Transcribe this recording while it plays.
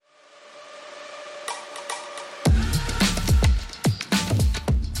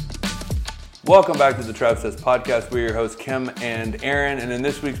Welcome back to the Trav Says Podcast. We're your hosts, Kim and Aaron. And in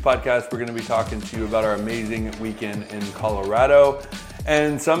this week's podcast, we're going to be talking to you about our amazing weekend in Colorado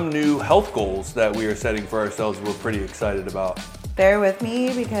and some new health goals that we are setting for ourselves we're pretty excited about. Bear with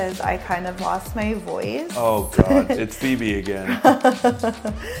me because I kind of lost my voice. Oh, God. It's Phoebe again.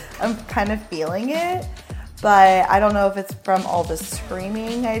 I'm kind of feeling it, but I don't know if it's from all the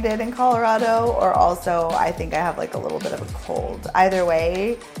screaming I did in Colorado or also I think I have like a little bit of a cold. Either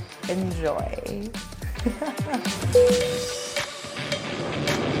way, enjoy.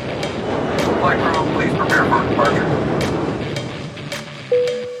 Flight crew, please prepare for departure.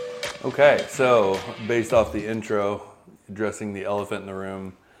 Okay, so based off the intro, addressing the elephant in the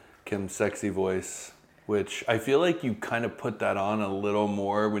room, Kim's sexy voice, which I feel like you kind of put that on a little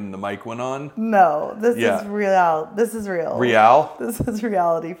more when the mic went on. No, this is real. This is real. Real? This is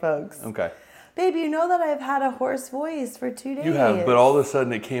reality, folks. Okay. Babe, you know that I've had a hoarse voice for 2 days. You have, but all of a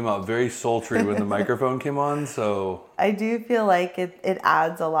sudden it came out very sultry when the microphone came on, so... I do feel like it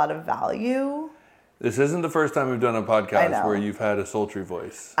adds a lot of value. This isn't the first time we've done a podcast where you've had a sultry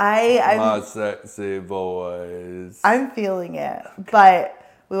voice. My sexy voice. I'm feeling it, but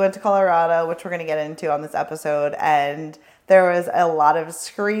we went to Colorado, which we're going to get into on this episode, and there was a lot of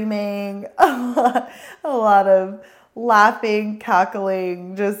screaming, a lot of laughing,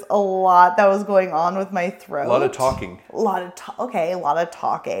 cackling, just a lot that was going on with my throat. A lot of talking. A lot of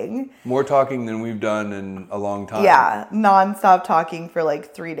talking. More talking than we've done in a long time. Yeah, nonstop talking for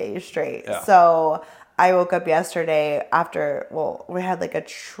like 3 days straight. Yeah. So I woke up yesterday after, we had like a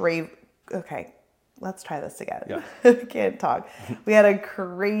tray. Okay, let's try this again. Yeah. I can't talk. We had a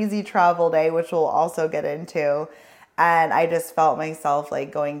crazy travel day, which we'll also get into. And I just felt myself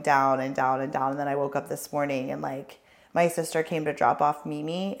like going down and down and down. And then I woke up this morning and like my sister came to drop off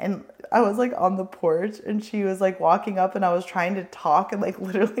Mimi. And I was like on the porch and she was like walking up and I was trying to talk and like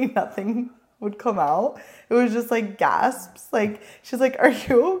literally nothing would come out. It was just like gasps. Like she's like, "Are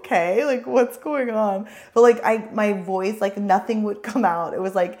you okay? Like what's going on?" But like my voice, like nothing would come out. It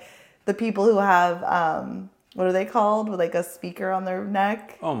was like the people who have what are they called? With like a speaker on their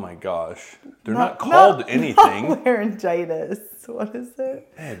neck. Oh my gosh. They're not called anything. Not laryngitis. What is it?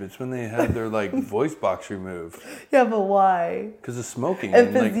 Hey, but it's when they had their like voice box removed. Yeah, but why? Because of smoking.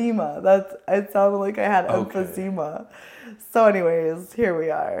 Emphysema. It sounded like I had emphysema. So anyways, here we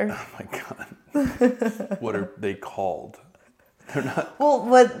are. Oh my God. What are they called? They're not.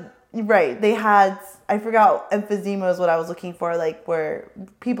 They had, I forgot, emphysema is what I was looking for, like where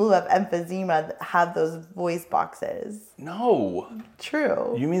people who have emphysema have those voice boxes. No.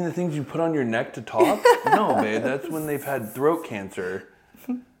 True. You mean the things you put on your neck to talk? No, babe, that's when they've had throat cancer.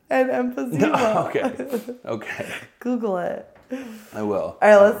 And emphysema. No, okay. Google it. I will. All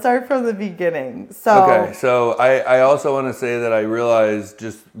right, let's start from the beginning. So I also want to say that I realized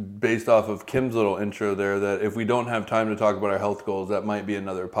just based off of Kim's little intro there that if we don't have time to talk about our health goals, that might be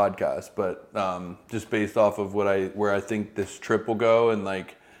another podcast. But just based off of where I think this trip will go and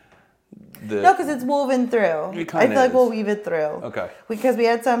like no, because it's woven through. I feel like we'll weave it through. Okay. Because we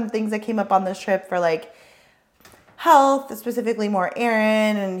had some things that came up on this trip for like health, specifically more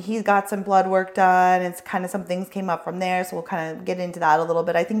Aaron, and he got some blood work done. It's kind of some things came up from there, so we'll kind of get into that a little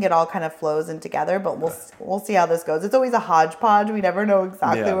bit. I think it all kind of flows in together, but we'll see how this goes. It's always a hodgepodge. We never know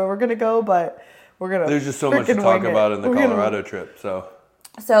exactly where we're gonna go, but we're gonna. There's just so much to talk about in the Colorado trip.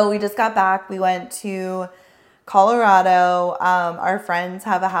 So we just got back. We went to Colorado. Our friends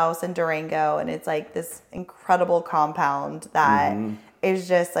have a house in Durango, and it's like this incredible compound that. Mm-hmm. Is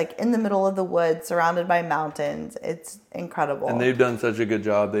just like in the middle of the woods, surrounded by mountains. It's incredible. And they've done such a good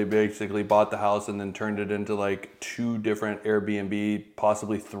job. They basically bought the house and then turned it into like 2 different Airbnb,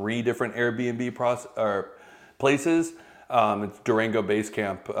 possibly 3 different Airbnb places. It's Durango Base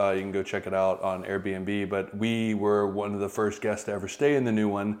Camp. You can go check it out on Airbnb. But we were one of the first guests to ever stay in the new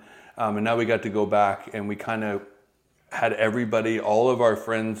one. And now we got to go back and we kind of had everybody, all of our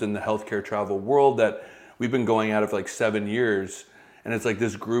friends in the healthcare travel world that we've been going at it for like 7 years. And it's like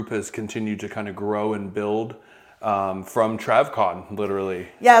this group has continued to kind of grow and build from TravCon, literally.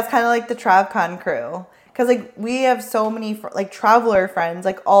 Yeah, it's kind of like the TravCon crew. Because like we have so many like traveler friends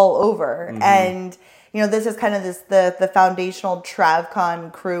like all over. Mm-hmm. And, you know, this is kind of the foundational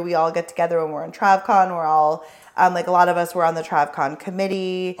TravCon crew. We all get together when we're in TravCon. We're all, like a lot of us were on the TravCon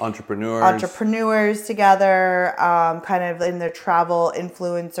committee. Entrepreneurs together, kind of in the travel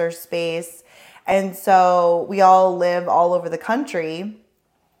influencer space. And so we all live all over the country.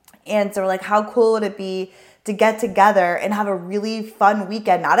 And so we're like, how cool would it be to get together and have a really fun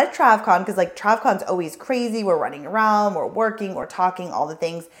weekend? Not at TravCon, because like TravCon's always crazy. We're running around, we're working, we're talking, all the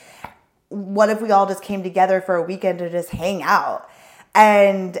things. What if we all just came together for a weekend to just hang out?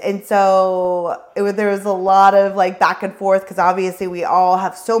 And so there was a lot of like back and forth because obviously we all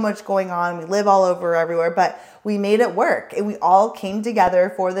have so much going on. We live all over everywhere, but we made it work. And we all came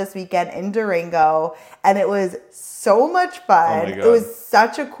together for this weekend in Durango. And it was so much fun. Oh my God. It was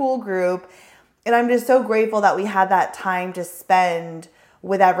such a cool group. And I'm just so grateful that we had that time to spend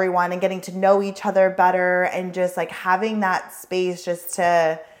with everyone and getting to know each other better and just like having that space just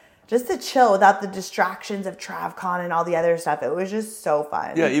to chill without the distractions of TravCon and all the other stuff. It was just so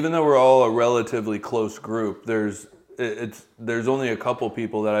fun. Yeah, even though we're all a relatively close group, there's only a couple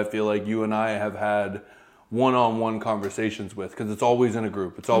people that I feel like you and I have had one-on-one conversations with, because it's always in a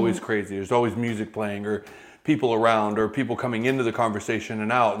group. It's always crazy. There's always music playing or people around or people coming into the conversation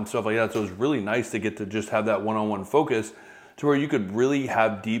and out and stuff like that. So it was really nice to get to just have that one-on-one focus to where you could really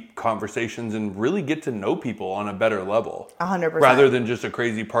have deep conversations and really get to know people on a better level. 100%. Rather than just a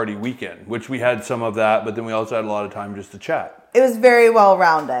crazy party weekend, which we had some of that, but then we also had a lot of time just to chat. It was very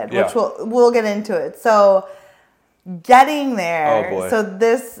well-rounded, Yeah. which we'll get into it. So getting there. Oh, boy. So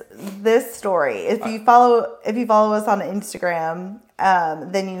this story, if you follow us on Instagram,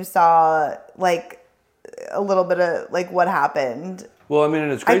 then you saw like a little bit of like what happened. Well, I mean,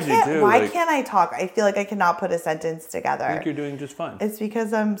 and it's crazy too. Why can't I talk? I feel like I cannot put a sentence together. I think you're doing just fine. It's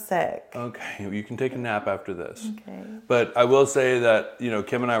because I'm sick. Okay, you can take a nap after this. Okay. But I will say that,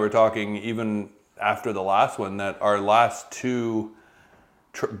 Kim and I were talking even after the last one that our last two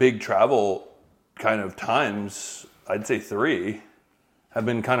big travel kind of times, I'd say 3, have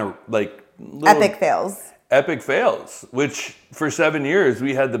been kind of like Epic fails. Epic fails, which for 7 years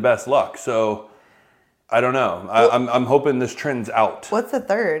we had the best luck. So I don't know. I'm hoping this trend's out. What's the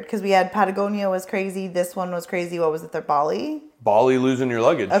third? Because we had Patagonia was crazy. This one was crazy. What was the third? Bali? Bali losing your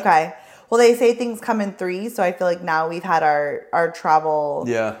luggage. Okay. Well, they say things come in 3, so I feel like now we've had our travel.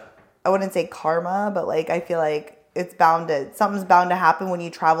 Yeah. I wouldn't say karma, but like I feel like something's bound to happen when you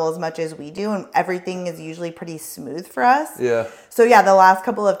travel as much as we do, and everything is usually pretty smooth for us. Yeah. So yeah, the last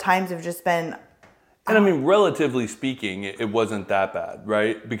couple of times have just been. And I mean, relatively speaking, it wasn't that bad,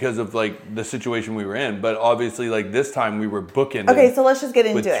 right? Because of like the situation we were in. But obviously, like this time we were bookended. Okay, so let's just get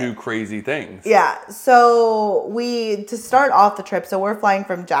into with it. 2 crazy things. Yeah. So to start off the trip, so we're flying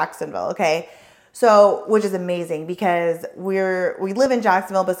from Jacksonville, okay? So, which is amazing because we live in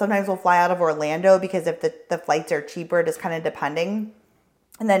Jacksonville, but sometimes we'll fly out of Orlando because if the flights are cheaper, just kind of depending.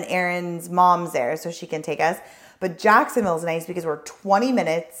 And then Erin's mom's there, so she can take us. But Jacksonville is nice because we're 20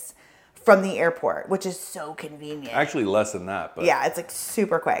 minutes from the airport, which is so convenient. Actually, less than that. But yeah, it's like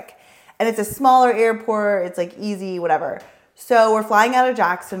super quick. And it's a smaller airport. It's like easy, whatever. So we're flying out of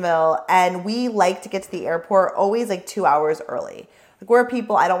Jacksonville and we like to get to the airport always like 2 hours early. Like we're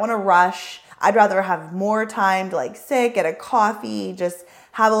people, I don't want to rush. I'd rather have more time to like sit, get a coffee, just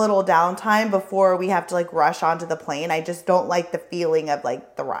have a little downtime before we have to like rush onto the plane. I just don't like the feeling of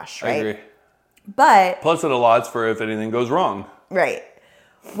like the rush, right? I agree. But plus it allots for if anything goes wrong. Right.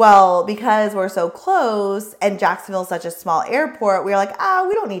 Well, because we're so close and Jacksonville is such a small airport, we were like,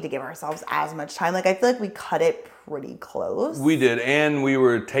 we don't need to give ourselves as much time. Like, I feel like we cut it pretty close. We did, and we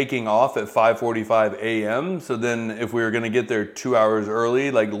were taking off at 5:45 a.m. So then if we were going to get there 2 hours early,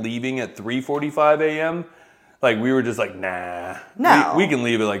 like leaving at 3:45 a.m., like we were just like, nah. No. We can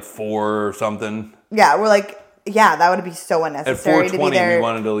leave at like 4 or something. Yeah, we're like, yeah, that would be so unnecessary At to be 4:20 there. we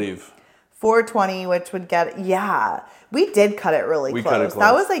wanted to leave. 4:20, which would get, we did cut it really close. Cut it close.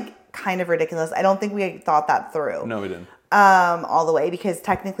 That was like kind of ridiculous. I don't think we thought that through. No, we didn't. All the way, because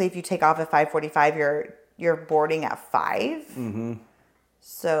technically if you take off at 5:45, you're boarding at 5. Mm-hmm.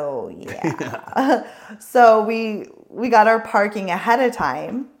 So yeah. So we got our parking ahead of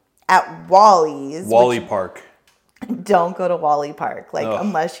time at Wally's. Wally Park. Don't go to Wally Park, like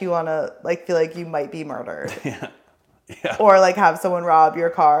unless you want to like feel like you might be murdered. Yeah. Or like have someone rob your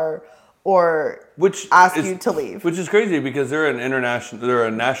car or ask you to leave. Which is crazy because they're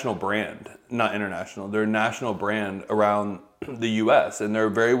a national brand. Not international. They're a national brand around the US and they're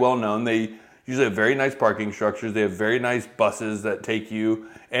very well known. They usually have very nice parking structures. They have very nice buses that take you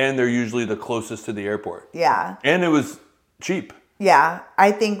and they're usually the closest to the airport. Yeah. And it was cheap. Yeah.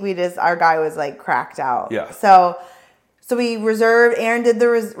 I think our guy was like cracked out. Yeah. So we reserved, Aaron did the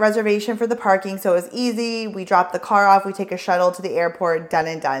reservation for the parking, so it was easy. We dropped the car off, we take a shuttle to the airport, done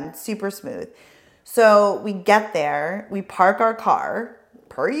and done, super smooth. So we get there, we park our car,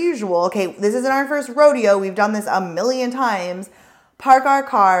 per usual. Okay, this isn't our first rodeo, we've done this a million times. Park our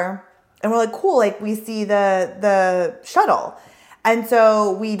car, and we're like, cool, like we see the shuttle. And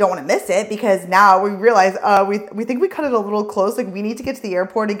so we don't want to miss it because now we realize we think we cut it a little close. Like we need to get to the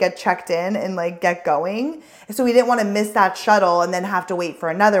airport and get checked in and like get going. And so we didn't want to miss that shuttle and then have to wait for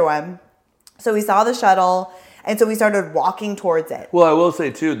another one. So we saw the shuttle And so we started walking towards it. Well, I will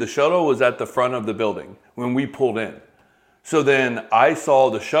say too, the shuttle was at the front of the building when we pulled in. So then I saw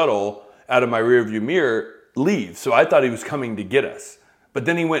the shuttle out of my rearview mirror leave. So I thought he was coming to get us. But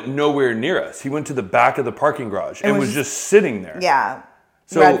then he went nowhere near us. He went to the back of the parking garage and was just sitting there. Yeah.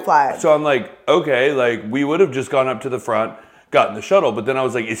 Red flag. So I'm like, okay, like we would have just gone up to the front, gotten the shuttle. But then I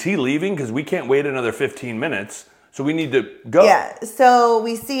was like, is he leaving? Because we can't wait another 15 minutes. So we need to go. Yeah. So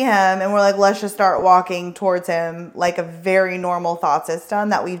we see him and we're like, let's just start walking towards him like a very normal thought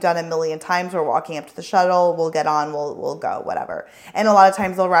system that we've done a million times. We're walking up to the shuttle. We'll get on. We'll go, whatever. And a lot of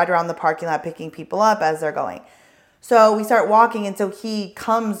times they'll ride around the parking lot picking people up as they're going. So we start walking. And so he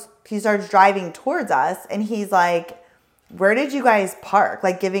starts driving towards us. And he's like, where did you guys park?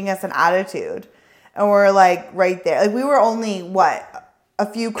 Like giving us an attitude. And we're like right there. Like we were only,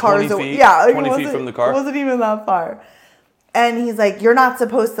 a few cars 20 feet, yeah, 20 feet from the car. It wasn't even that far. And he's like, you're not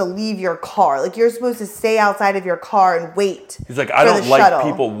supposed to leave your car. Like, you're supposed to stay outside of your car and wait. He's like, I don't like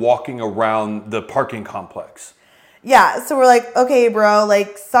people walking around the parking complex. Yeah, so we're like, okay, bro,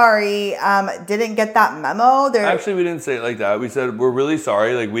 like, sorry, didn't get that memo. Actually, we didn't say it like that. We said, we're really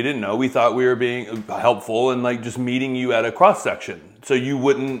sorry. Like, we didn't know. We thought we were being helpful and, like, just meeting you at a cross section so you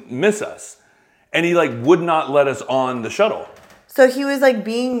wouldn't miss us. And he, like, would not let us on the shuttle. So he was like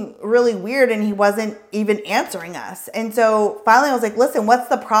being really weird and he wasn't even answering us. And so finally I was like, listen, what's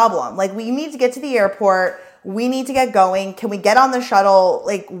the problem? Like, we need to get to the airport. We need to get going. Can we get on the shuttle?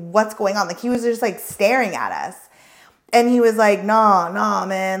 Like, what's going on? Like, he was just like staring at us. And he was like, nah,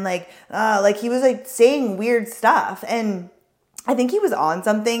 man. Like he was like saying weird stuff. And I think he was on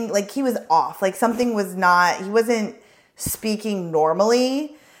something. Like, he was off. Like, something was not, he wasn't speaking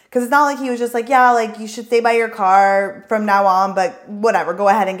normally. Because it's not like he was just like, yeah, like, you should stay by your car from now on, but whatever, go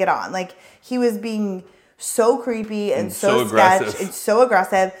ahead and get on. Like, he was being so creepy and so sketch and so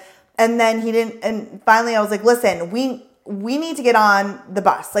aggressive. And then he didn't, and finally I was like, listen, we need to get on the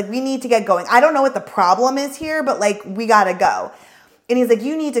bus. Like, we need to get going. I don't know what the problem is here, but, like, we got to go. And he's like,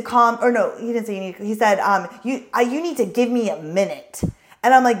 you need to he didn't say you need, he said, you need to give me a minute.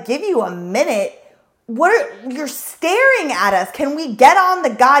 And I'm like, give you a minute? You're staring at us. Can we get on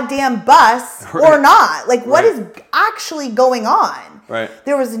the goddamn bus or not? Like, what is actually going on? Right.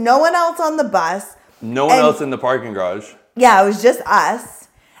 There was no one else on the bus. No one else in the parking garage. Yeah, it was just us.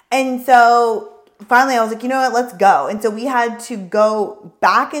 And so finally I was like, you know what, let's go. And so we had to go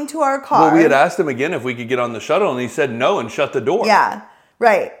back into our car. Well, we had asked him again if we could get on the shuttle and he said no and shut the door. Yeah,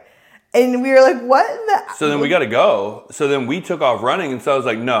 right. And we were like, what in the... So then we got to go. So then we took off running and so I was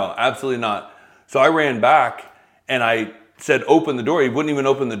like, no, absolutely not. So I ran back and I said, open the door. He wouldn't even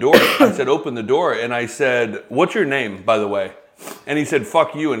open the door. I said, open the door. And I said, what's your name, by the way? And he said,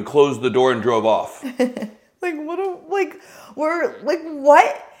 fuck you, and closed the door and drove off.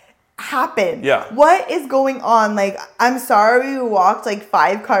 What happened? Yeah. What is going on? Like, I'm sorry we walked like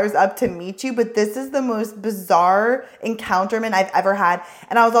 5 cars up to meet you, but this is the most bizarre encounterment I've ever had.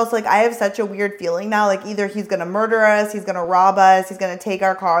 And I was also like, I have such a weird feeling now. Like, either he's going to murder us, he's going to rob us, he's going to take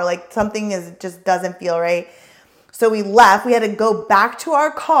our car. Like, something just doesn't feel right. So we left. We had to go back to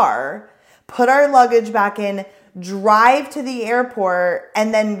our car, put our luggage back in, drive to the airport,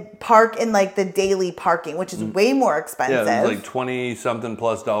 and then park in like the daily parking, which is way more expensive. Yeah, it was like 20 something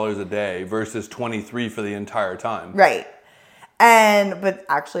plus dollars a day versus 23 for the entire time. Right. But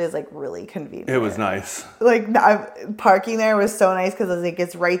actually it's like really convenient. It was nice. Like, parking there was so nice because like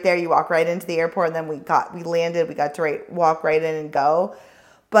it's right there. You walk right into the airport, and then we landed. We got to walk right in and go.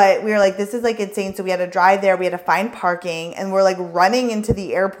 But we were like, this is like insane. So we had to drive there. We had to find parking, and we're like running into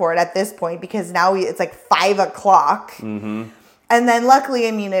the airport at this point because now it's like 5 o'clock. Mm-hmm. And then luckily,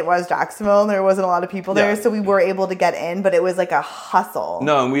 I mean, it was Jacksonville and there wasn't a lot of people there. So we were able to get in, but it was like a hustle.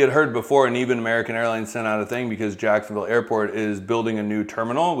 No, and we had heard before, and even American Airlines sent out a thing because Jacksonville Airport is building a new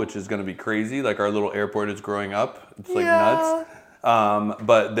terminal, which is going to be crazy. Like, our little airport is growing up. It's like nuts.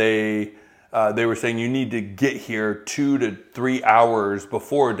 But they were saying you need to get here 2 to 3 hours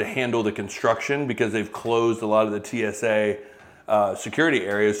before to handle the construction because they've closed a lot of the TSA security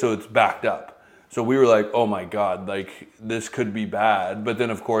areas, so it's backed up. So we were like, oh my God, like, this could be bad. But then,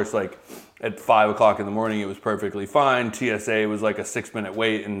 of course, like, at 5 o'clock in the morning, it was perfectly fine. TSA was like a 6-minute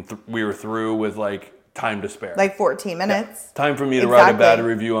wait, and we were through with like time to spare. Like 14 minutes. Yeah. Time for me to write a bad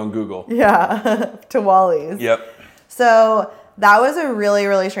review on Google. Yeah, to Wally's. Yep. So that was a really,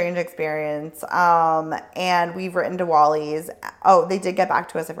 really strange experience. And we've written to Wally's. Oh, they did get back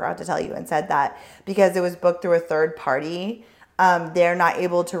to us, I forgot to tell you, and said that because it was booked through a third party, they're not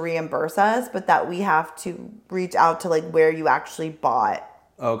able to reimburse us, but that we have to reach out to like where you actually bought.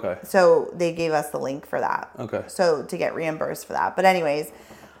 Okay. So they gave us the link for that. Okay. So to get reimbursed for that. But anyways,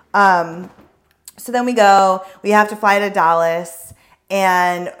 So then we have to fly to Dallas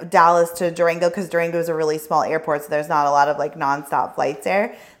and Dallas to Durango because Durango is a really small airport. So there's not a lot of like nonstop flights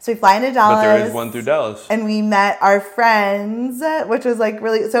there. So we fly into Dallas. But there is one through Dallas. And we met our friends, which was like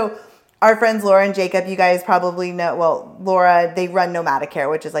really, so our friends Laura and Jacob, you guys probably know, well, Laura, they run Nomadicare,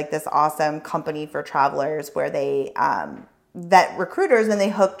 which is like this awesome company for travelers where they vet recruiters and they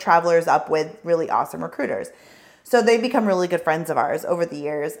hook travelers up with really awesome recruiters. So they become really good friends of ours over the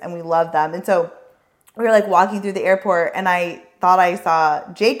years and we love them. And so we were like walking through the airport and I thought I saw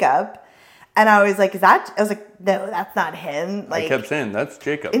Jacob and I was like, I was like, no, that's not him. Like, I kept saying, that's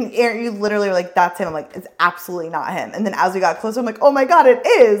Jacob. And you literally were like, that's him. I'm like, it's absolutely not him. And then as we got closer, I'm like, oh my God, it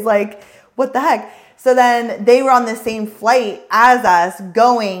is. Like, what the heck? So then they were on the same flight as us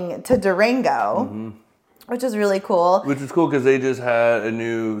going to Durango, which is really cool. Which is cool because they just had a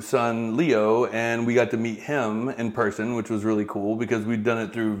new son, Leo, and we got to meet him in person, which was really cool because we'd done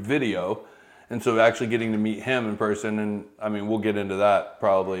it through video. And so actually getting to meet him in person, and I mean, we'll get into that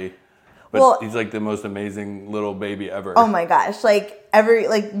probably. But he's like the most amazing little baby ever. Oh my gosh. Like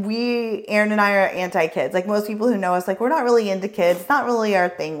Aaron and I are anti-kids. Like most people who know us, like we're not really into kids. It's not really our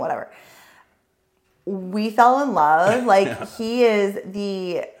thing, whatever. We fell in love. Like he is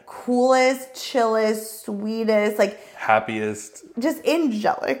the coolest, chillest, sweetest, like happiest, just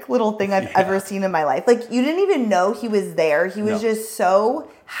angelic little thing I've ever seen in my life. Like you didn't even know he was there. He was just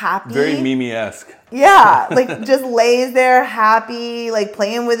so happy. Very Mimi-esque. Yeah, like just lays there happy, like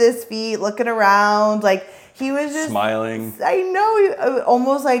playing with his feet, looking around, like he was just smiling. I know, it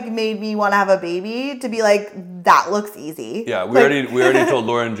almost like made me want to have a baby to be like, that looks easy. Yeah, we already told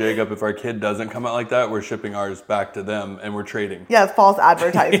Laura and Jacob if our kid doesn't come out like that, we're shipping ours back to them and we're trading. Yeah, it's false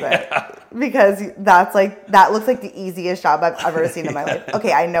advertisement. Because that looks like the easiest job I've ever seen in my life.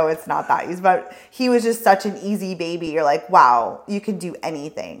 Okay, I know it's not that easy, but he was just such an easy baby. You're like, wow, you can do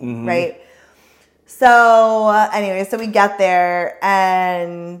anything, right? So anyway, so we get there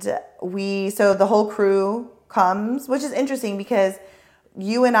and so the whole crew comes, which is interesting because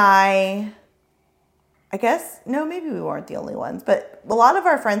you and I guess, no, maybe we weren't the only ones, but a lot of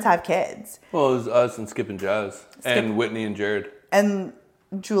our friends have kids. Well, it was us and Skip and Jazz and Whitney and Jared. And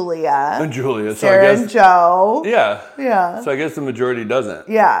Julia. And Julia. Sarah and Joe. Yeah. Yeah. So I guess the majority doesn't.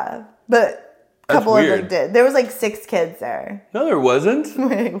 Yeah. But a couple of them weird. did. There was like 6 kids there. No, there wasn't.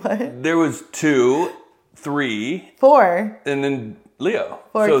 Wait, what? There was 2, 3. 4. And then Leo.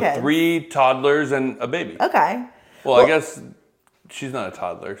 4 kids. 3 toddlers and a baby. Okay. Well, I guess she's not a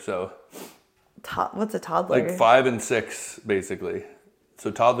toddler, so. What's a toddler? Like 5 and 6, basically. So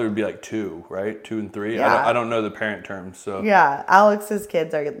toddler would be like 2, right? 2 and 3. Yeah. I don't know the parent terms, so. Yeah, Alex's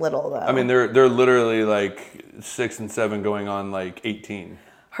kids are little though. I mean, they're literally like 6 and 7, going on like 18.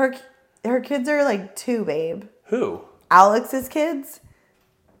 Her kids are like 2, babe. Who? Alex's kids.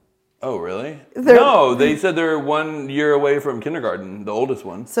 Oh, really? No, they said they're 1 year away from kindergarten, the oldest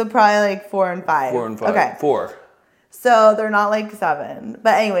one. So probably like 4 and 5. 4 and 5. Okay. 4. So they're not like 7.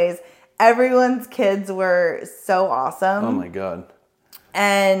 But anyways, everyone's kids were so awesome. Oh my God.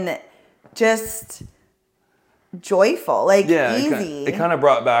 And just joyful, like easy. It kind of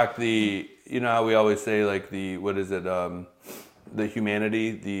brought back the, you know how we always say like the, what is it, the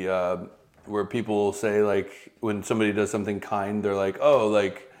humanity, the, where people say like when somebody does something kind, they're like, oh,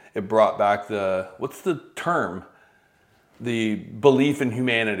 like it brought back the, what's the term? The belief in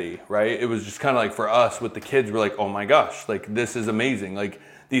humanity, right? It was just kind of like for us with the kids, we're like, oh my gosh, like this is amazing. Like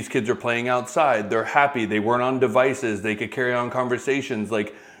these kids are playing outside. They're happy. They weren't on devices. They could carry on conversations,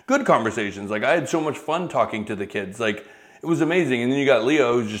 like good conversations. Like I had so much fun talking to the kids. Like it was amazing. And then you got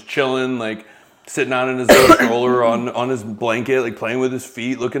Leo who's just chilling, like sitting out in his little stroller on his blanket, like playing with his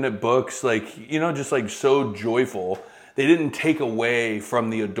feet, looking at books, like, you know, just like so joyful. They didn't take away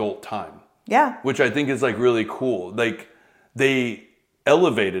from the adult time. Yeah. Which I think is like really cool. Like they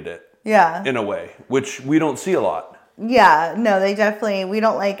elevated it. Yeah. In a way, which we don't see a lot. Yeah, no, we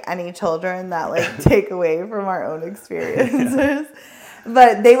don't like any children that like take away from our own experiences. Yeah.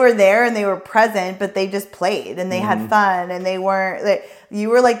 But they were there and they were present, but they just played and they had fun and they weren't like, you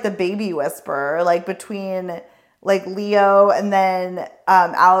were like the baby whisperer, like between like Leo and then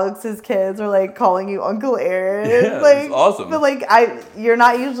Alex's kids were like calling you Uncle Aaron. Yeah, like, it's awesome. But like you're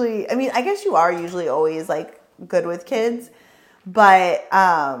not usually, I mean, I guess you are usually always like good with kids, but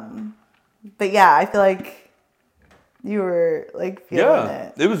yeah, I feel like you were like feeling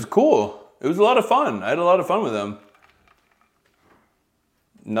it. It was cool. It was a lot of fun. I had a lot of fun with them.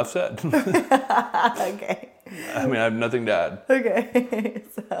 Enough said. Okay. I mean, I have nothing to add. Okay.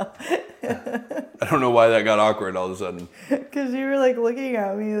 So. I don't know why that got awkward all of a sudden. Because you were like looking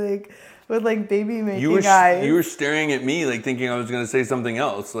at me like with like baby making eyes. You were staring at me like thinking I was going to say something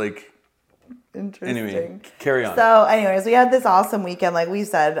else. Like, Interesting. Anyway, carry on. So anyways, we had this awesome weekend, like we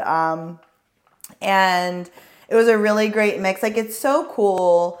said. And it was a really great mix. Like, it's so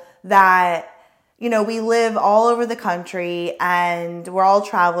cool that, you know, we live all over the country and we're all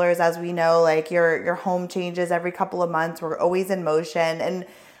travelers, as we know. Like, your home changes every couple of months. We're always in motion, and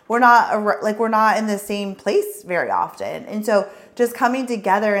we're not in the same place very often. And so just coming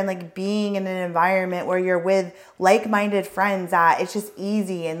together and like being in an environment where you're with like-minded friends, it's just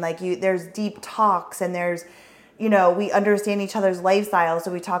easy. And like there's deep talks, and there's, you know, we understand each other's lifestyles.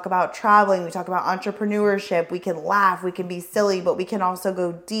 So we talk about traveling, we talk about entrepreneurship, we can laugh, we can be silly, but we can also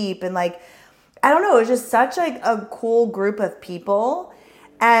go deep. And like, I don't know, it's just such like a cool group of people.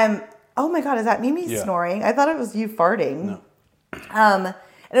 And oh my God, is that Mimi snoring? I thought it was you farting. No. And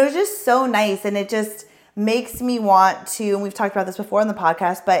it was just so nice. And it just makes me want to, and we've talked about this before on the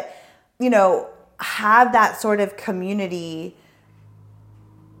podcast, but, you know, have that sort of community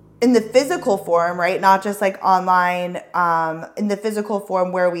in the physical form, right? Not just like online, in the physical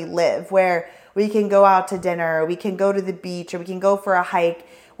form where we live, where we can go out to dinner, we can go to the beach, or we can go for a hike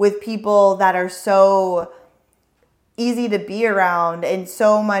with people that are so easy to be around and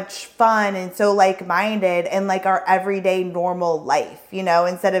so much fun and so like-minded and like our everyday normal life, you know,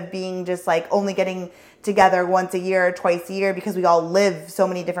 instead of being just like only getting together once a year or twice a year because we all live so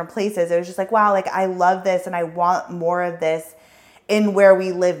many different places. It was just like, wow, like I love this and I want more of this in where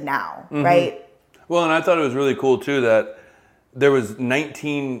we live now, right? Well, and I thought it was really cool too that there was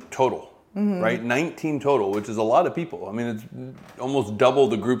 19 total, right? 19 total, which is a lot of people. I mean, it's almost double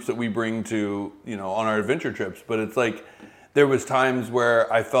the groups that we bring to, you know, on our adventure trips. But it's like, there was times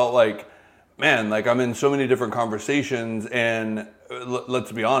where I felt like, man, like I'm in so many different conversations, and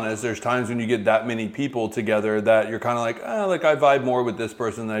let's be honest, there's times when you get that many people together that you're kind of like, like I vibe more with this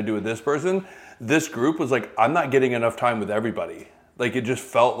person than I do with this person. This group was like, I'm not getting enough time with everybody. Like, it just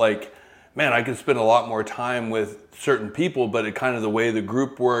felt like, man, I could spend a lot more time with certain people, but it kind of the way the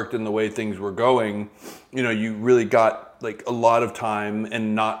group worked and the way things were going, you know, you really got like a lot of time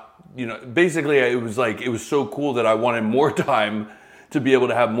and not, you know, basically it was like, it was so cool that I wanted more time to be able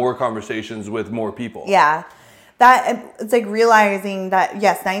to have more conversations with more people. Yeah. That, it's like realizing that,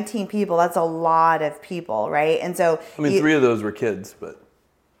 yes, 19 people, that's a lot of people, right? And so, I mean, 3 of those were kids, but.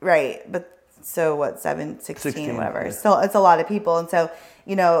 Right. But so what, 16, whatever. Yeah. So it's a lot of people. And so,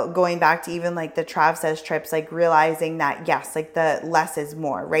 you know, going back to even like the Trav Says trips, like realizing that, yes, like the less is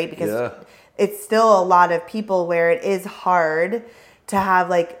more, right? Because it's still a lot of people where it is hard to have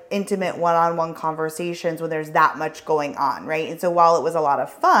like intimate one-on-one conversations when there's that much going on, right? And so while it was a lot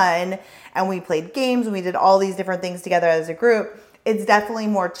of fun and we played games and we did all these different things together as a group, it's definitely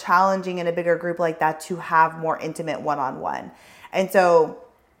more challenging in a bigger group like that to have more intimate one-on-one. And so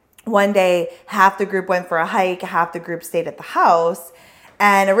one day, half the group went for a hike, half the group stayed at the house.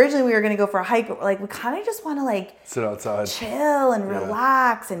 And originally we were going to go for a hike, but like we kind of just want to like sit outside, chill and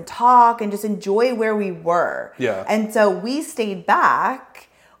relax and talk and just enjoy where we were. Yeah. And so we stayed back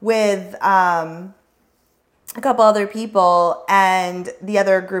with a couple other people, and the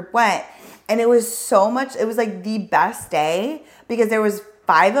other group went. And it was so much, it was like the best day because there was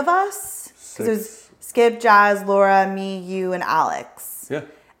 5 of us. 6. It was Skip, Jazz, Laura, me, you, and Alex. Yeah.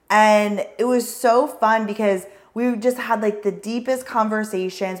 And it was so fun because we just had like the deepest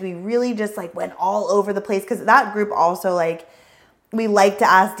conversations. We really just like went all over the place because that group also like, we like to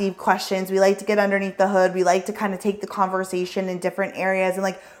ask deep questions. We like to get underneath the hood. We like to kind of take the conversation in different areas and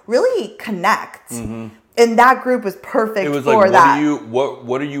like really connect. And that group was perfect it was for like, that.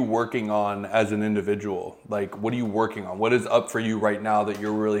 What are you working on as an individual? Like, what are you working on? What is up for you right now that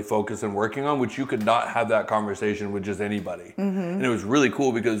you're really focused and working on, which you could not have that conversation with just anybody. And it was really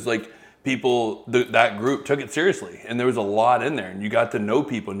cool because like people, that group took it seriously, and there was a lot in there, and you got to know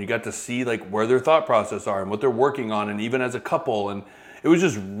people and you got to see like where their thought process are and what they're working on, and even as a couple, and it was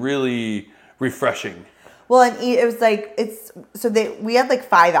just really refreshing. Well, and it was like, we had like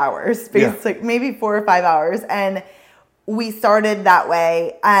 5 hours, like maybe 4 or 5 hours. And we started that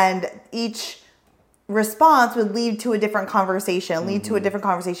way, and each response would lead to a different conversation,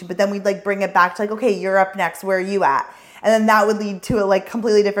 but then we'd like bring it back to like, okay, you're up next. Where are you at? And then that would lead to a like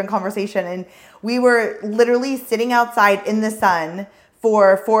completely different conversation. And we were literally sitting outside in the sun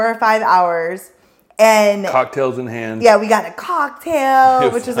for 4 or 5 hours. And cocktails in hand. Yeah, we got a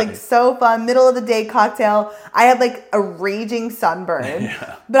cocktail, which was like so fun. Middle of the day cocktail. I had like a raging sunburn.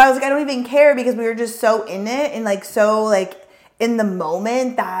 But I was like, I don't even care because we were just so in it and like so like in the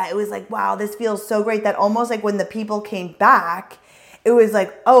moment that it was like, wow, this feels so great that almost like when the people came back, it was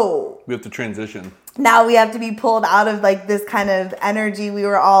like, oh, we have to transition. Now we have to be pulled out of like this kind of energy we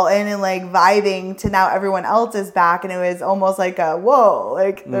were all in and like vibing to now everyone else is back. And it was almost like a, whoa,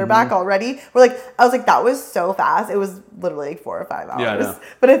 like they're back already. I was like, that was so fast. It was literally like 4 or 5 hours, yeah, I know.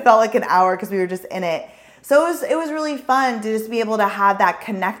 But it felt like an hour because we were just in it. So it was really fun to just be able to have that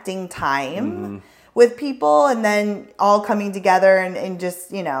connecting time with people and then all coming together and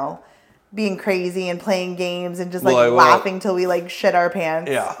just, you know, being crazy and playing games and just laughing till we like shit our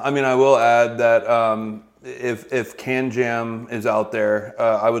pants. Yeah, I mean, I will add that if Can Jam is out there,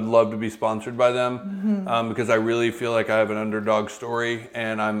 I would love to be sponsored by them because I really feel like I have an underdog story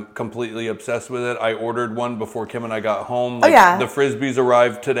and I'm completely obsessed with it. I ordered one before Kim and I got home. Like, the Frisbees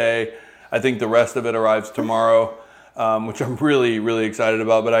arrived today. I think the rest of it arrives tomorrow, which I'm really, really excited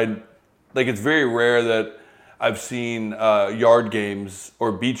about. But it's very rare that I've seen yard games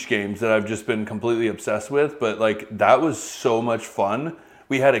or beach games that I've just been completely obsessed with. But like that was so much fun.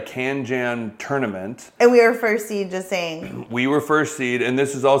 We had a Can Jam tournament. And we were first seed, just saying. We were first seed. And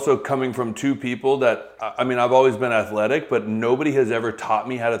this is also coming from two people that, I mean, I've always been athletic, but nobody has ever taught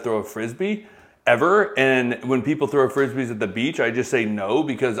me how to throw a Frisbee. Ever. And when people throw Frisbees at the beach, I just say no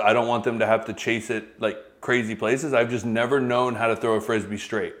because I don't want them to have to chase it like crazy places. I've just never known how to throw a Frisbee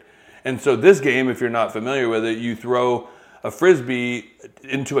straight. And so this game, if you're not familiar with it, you throw a Frisbee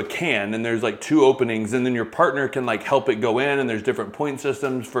into a can and there's like 2 openings and then your partner can like help it go in and there's different point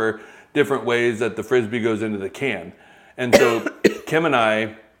systems for different ways that the Frisbee goes into the can. And so Kim and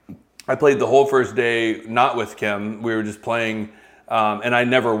I played the whole first day, not with Kim. We were just playing and I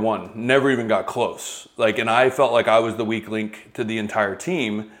never won, never even got close. And I felt like I was the weak link to the entire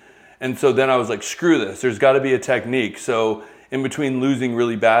team. And so then I was like, screw this, there's gotta be a technique. So in between losing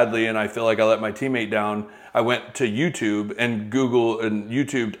really badly and I feel like I let my teammate down, I went to YouTube and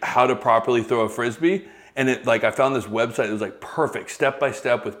YouTubed how to properly throw a Frisbee. And I found this website that was like perfect, step by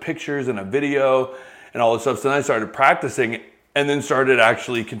step with pictures and a video and all this stuff. So then I started practicing and then started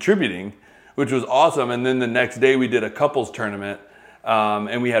actually contributing, which was awesome. And then the next day we did a couples tournament.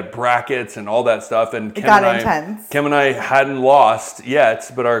 And we had brackets and all that stuff. And Kim and I hadn't lost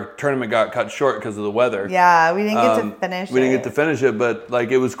yet, but our tournament got cut short because of the weather. Yeah, we didn't get to finish it. We didn't get to finish it, but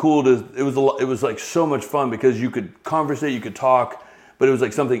it was cool it was like so much fun because you could conversate, you could talk, but it was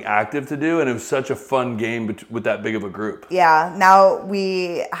like something active to do. And it was such a fun game with that big of a group. Yeah, now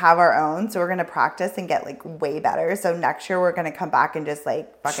we have our own, so we're going to practice and get like way better. So next year we're going to come back and just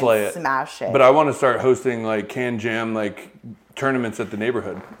like fucking smash it. But I want to start hosting like Can Jam, tournaments at the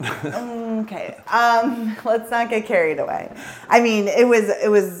neighborhood. Okay. Let's not get carried away. I mean,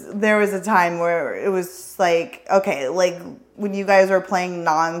 there was a time where it was like, okay, like when you guys were playing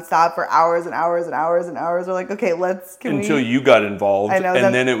nonstop for hours and hours and hours and hours, we're like, okay, until you got involved. I know,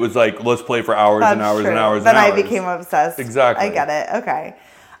 and then it was like, let's play for hours and hours and hours then and hours. I became obsessed. Exactly. I get it. Okay.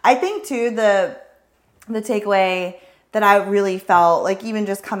 I think too, the takeaway that I really felt like even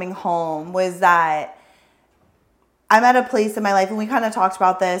just coming home was that I'm at a place in my life, and we kind of talked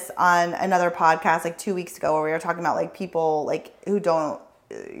about this on another podcast like 2 weeks ago, where we were talking about like people like who don't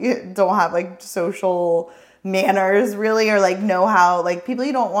have like social manners really, or like know how, like people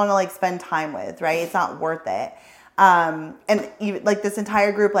you don't want to like spend time with, right? It's not worth it. And even like this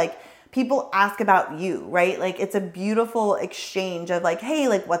entire group, like people ask about you, right? Like it's a beautiful exchange of like, hey,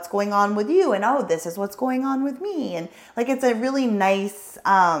 like what's going on with you? And oh, this is what's going on with me. And like it's a really nice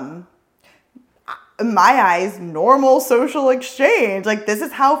in my eyes, normal social exchange. Like this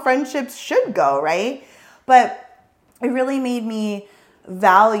is how friendships should go, right? But it really made me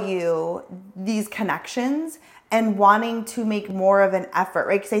value these connections and wanting to make more of an effort,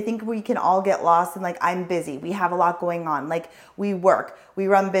 right? Because I think we can all get lost in like, I'm busy. We have a lot going on. Like we work, we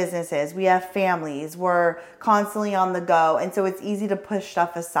run businesses, we have families, we're constantly on the go. And so it's easy to push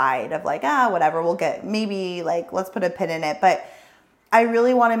stuff aside of like, whatever, we'll get, maybe like, let's put a pin in it. But I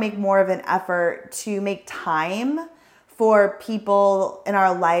really want to make more of an effort to make time for people in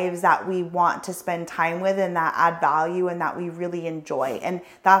our lives that we want to spend time with and that add value and that we really enjoy. And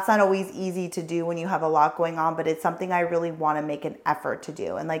that's not always easy to do when you have a lot going on, but it's something I really want to make an effort to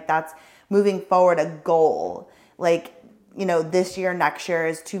do. And like that's moving forward a goal. Like, you know, this year, next year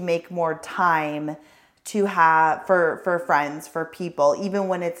is to make more time to have for friends, for people, even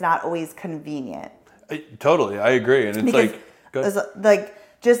when it's not always convenient. Totally, I agree. And it's like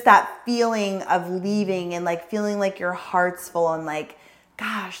just that feeling of leaving and like feeling like your heart's full and like,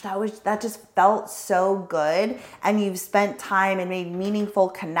 gosh, that just felt so good. And you've spent time and made meaningful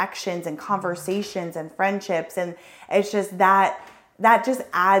connections and conversations and friendships. And it's just that just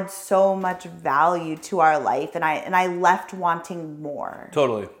adds so much value to our life. And I left wanting more.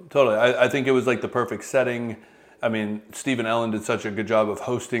 Totally. I think it was like the perfect setting. I mean, Steve and Ellen did such a good job of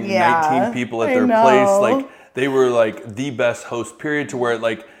hosting Yeah, 19 people at I their know. place. Like, they were like the best host period, to where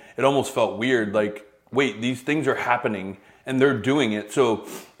like it almost felt weird. Like, wait, these things are happening and they're doing it. So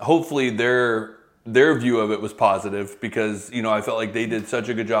hopefully their view of it was positive, because, you know, I felt like they did such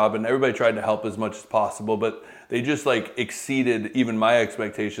a good job and everybody tried to help as much as possible, but they just like exceeded even my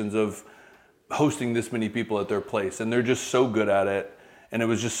expectations of hosting this many people at their place. And they're just so good at it. And it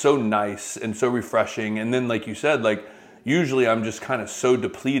was just so nice and so refreshing. And then, like you said, like, usually I'm just kind of so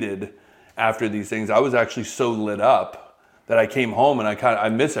depleted after these things. I was actually so lit up that I came home and I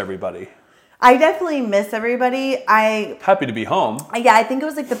miss everybody. I definitely miss everybody. Happy to be home. Yeah, I think it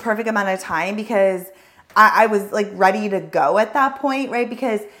was like the perfect amount of time, because I was like ready to go at that point, right?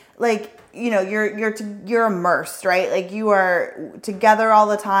 Because like, you know, you're immersed, right? Like, you are together all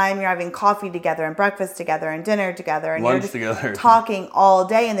the time. You're having coffee together and breakfast together and dinner together and Lunch you're just together, talking all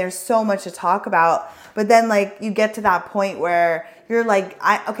day, and there's so much to talk about. But then like you get to that point where you're like,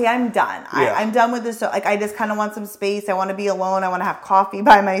 I'm done. Yeah. I'm done with this. So like, I just kind of want some space. I want to be alone. I want to have coffee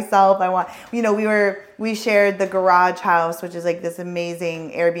by myself. I want, you know, we shared the garage house, which is like this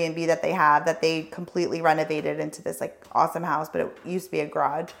amazing Airbnb that they have, that they completely renovated into this like awesome house, but it used to be a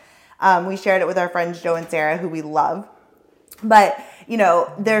garage. We shared it with our friends Joe and Sarah, who we love. But, you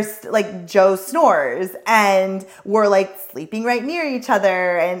know, there's like Joe snores and we're like sleeping right near each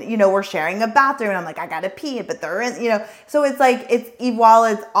other, and, you know, we're sharing a bathroom, and I'm like, I gotta pee, but they're in, you know, so it's like, while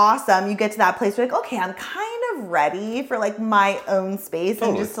it's awesome, you get to that place where like, okay, I'm kind of ready for like my own space.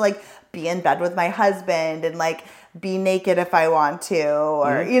 Totally. And just to like be in bed with my husband and like be naked if I want to,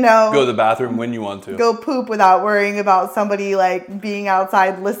 or, you know, go to the bathroom when you want to, go poop without worrying about somebody like being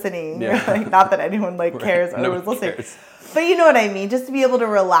outside listening. Yeah. Like, not that anyone like cares or was listening. Cares. But you know what I mean? Just to be able to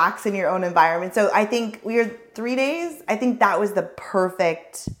relax in your own environment. So I think we were 3 days. I think that was the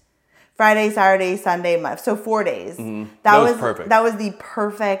perfect Friday, Saturday, Sunday, month. So 4 days. Mm-hmm. That was perfect. That was the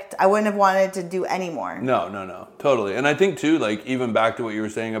perfect. I wouldn't have wanted to do any more. No, totally. And I think too, like, even back to what you were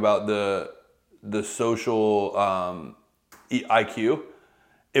saying about the social IQ,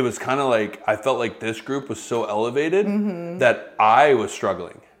 it was kind of like, I felt like this group was so elevated that I was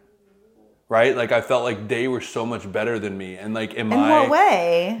struggling. Right? Like, I felt like they were so much better than me. And like, in what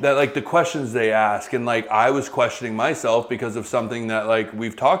way? That like the questions they ask, and like I was questioning myself because of something that like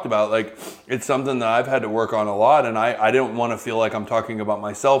we've talked about. Like, it's something that I've had to work on a lot, and I didn't want to feel like I'm talking about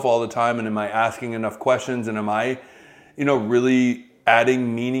myself all the time. And am I asking enough questions? And am I, you know, really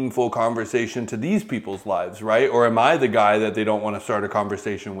adding meaningful conversation to these people's lives, right? Or am I the guy that they don't want to start a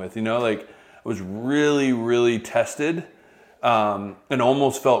conversation with? You know, like, I was really, really tested. And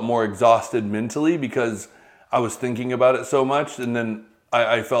almost felt more exhausted mentally because I was thinking about it so much. And then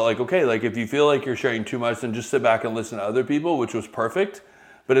I felt like, okay, like, if you feel like you're sharing too much, then just sit back and listen to other people, which was perfect.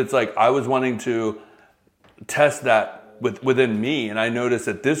 But it's like, I was wanting to test that within me. And I noticed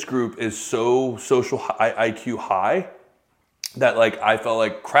that this group is so social IQ high that like, I felt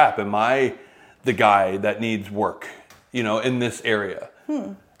like, crap, am I the guy that needs work, you know, in this area?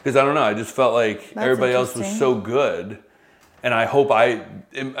 Because I don't know, I just felt like everybody else was so good. And I hope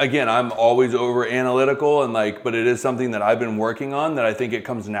I'm always over analytical, and like, but it is something that I've been working on, that I think it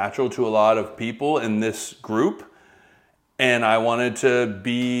comes natural to a lot of people in this group. And I wanted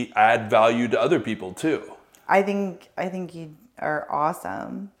to add value to other people too. I think you are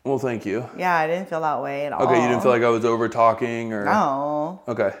awesome. Well, thank you. Yeah, I didn't feel that way at all. Okay, you didn't feel like I was over talking or? No.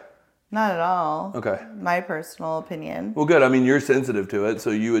 Okay. Not at all. Okay. My personal opinion. Well, good. I mean, you're sensitive to it, so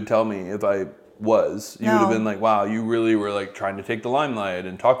you would tell me if I was. You would have been like, wow, you really were like trying to take the limelight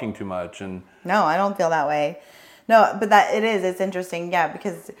and talking too much. And no, I don't feel that way. No, but it's interesting. Yeah,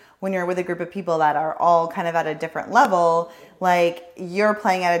 because when you're with a group of people that are all kind of at a different level, like, you're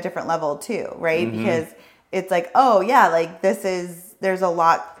playing at a different level too, right? Mm-hmm. Because it's like, oh yeah, like, there's a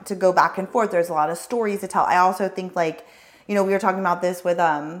lot to go back and forth. There's a lot of stories to tell. I also think, like, you know, we were talking about this with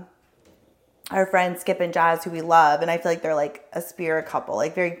our friends Skip and Jazz, who we love, and I feel like they're like a spirit couple,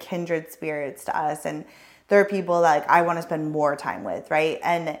 like very kindred spirits to us, and they're people that like I want to spend more time with, right?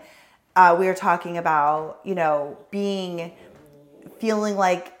 And we were talking about, you know, feeling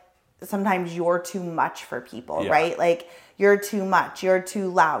like sometimes you're too much for people, right? Like, you're too much, you're too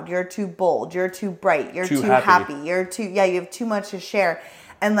loud, you're too bold, you're too bright, you're too happy, you have too much to share,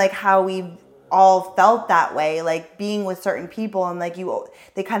 and like how we all felt that way, like being with certain people, and like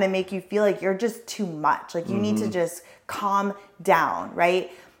they kind of make you feel like you're just too much, like you need to just calm down, right?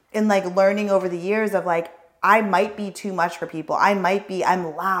 And like learning over the years of like, I might be too much for people. I'm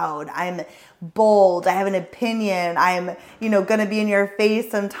loud, I'm bold, I have an opinion, I'm, you know, gonna be in your face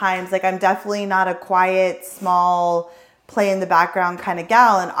sometimes. Like, I'm definitely not a quiet, small, play in the background kind of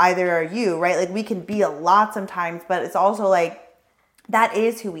gal, and either are you, right? Like we can be a lot sometimes, but it's also like, that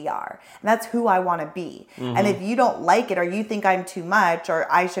is who we are. And that's who I want to be. And if you don't like it, or you think I'm too much, or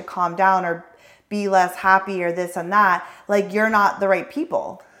I should calm down, or be less happy, or this and that, like you're not the right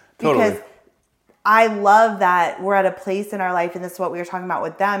people. Totally. Because I love that we're at a place in our life, and this is what we were talking about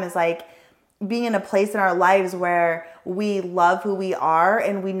with them, is like being in a place in our lives where we love who we are,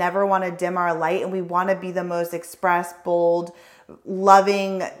 and we never want to dim our light, and we want to be the most expressed, bold,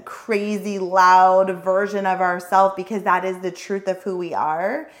 loving, crazy, loud version of ourselves, because that is the truth of who we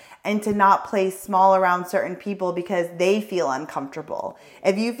are. And to not play small around certain people because they feel uncomfortable.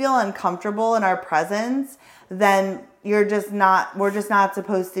 If you feel uncomfortable in our presence, then we're just not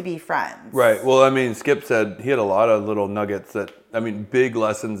supposed to be friends. Right. Well, I mean, Skip said he had a lot of little nuggets big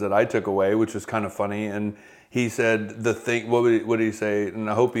lessons that I took away, which was kind of funny. And he said what did he say?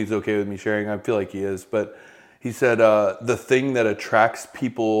 And I hope he's okay with me sharing. I feel like he is, but he said, the thing that attracts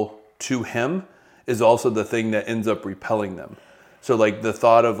people to him is also the thing that ends up repelling them. So like the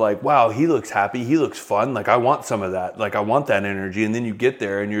thought of like, wow, he looks happy. He looks fun. Like I want some of that. Like I want that energy. And then you get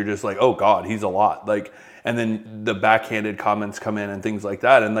there and you're just like, oh God, he's a lot. Like, and then the backhanded comments come in and things like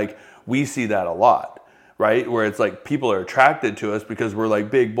that. And like, we see that a lot, right? Where it's like people are attracted to us because we're like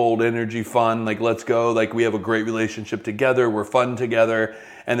big, bold energy, fun. Like, let's go. Like we have a great relationship together. We're fun together.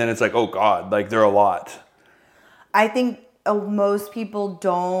 And then it's like, oh God, like they're a lot. I think most people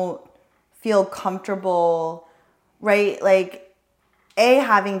don't feel comfortable, right? Like,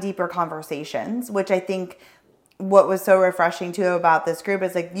 having deeper conversations, which I think what was so refreshing too about this group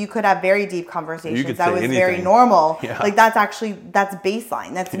is like you could have very deep conversations. That was anything. Very normal. Yeah. Like that's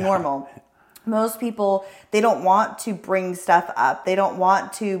baseline. That's normal. Most people, they don't want to bring stuff up. They don't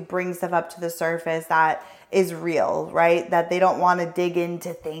want to bring stuff up to the surface that is real, right? That they don't want to dig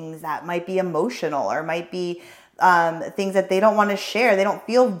into things that might be emotional or might be things that they don't want to share. They don't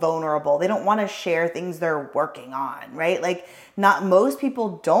feel vulnerable. They don't want to share things they're working on, right? Like not most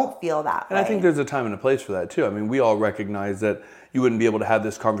people don't feel that way. And I think there's a time and a place for that too. I mean, we all recognize that you wouldn't be able to have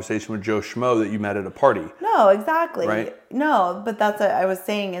this conversation with Joe Schmo that you met at a party. No, exactly. Right? No, but that's what I was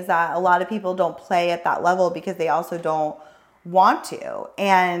saying is that a lot of people don't play at that level because they also don't want to.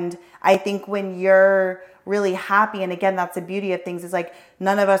 And I think when you're really happy, and again, that's the beauty of things, is like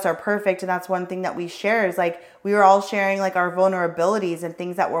none of us are perfect, and that's one thing that we share is like we were all sharing like our vulnerabilities and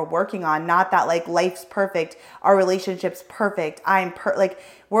things that we're working on. Not that like life's perfect, our relationship's perfect, like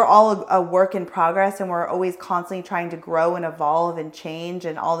we're all a work in progress, and we're always constantly trying to grow and evolve and change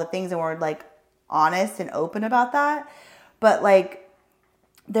and all the things, and we're like honest and open about that. But like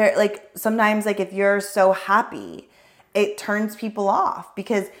there, like sometimes like if you're so happy, it turns people off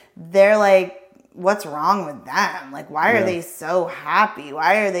because they're like, what's wrong with them? Like, why are they so happy?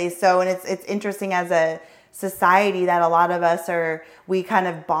 Why are they so, and it's interesting as a society that a lot of us we kind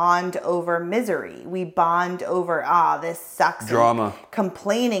of bond over misery. We bond over, this sucks. Drama. And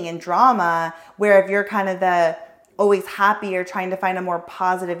complaining and drama, where if you're kind of the always happy or trying to find a more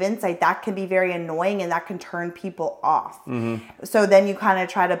positive insight, that can be very annoying and that can turn people off. Mm-hmm. So then you kind of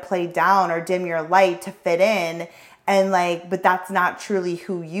try to play down or dim your light to fit in. And like, but that's not truly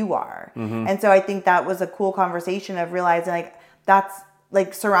who you are. Mm-hmm. And so I think that was a cool conversation of realizing like, that's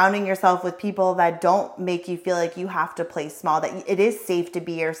like surrounding yourself with people that don't make you feel like you have to play small, that it is safe to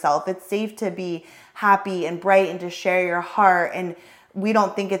be yourself. It's safe to be happy and bright and to share your heart. And we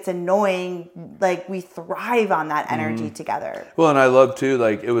don't think it's annoying. Like we thrive on that energy together. Well, and I love too,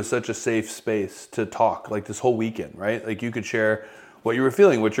 like it was such a safe space to talk like this whole weekend, right? Like you could share what you were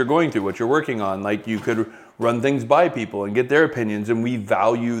feeling, what you're going through, what you're working on. Like you could run things by people and get their opinions, and we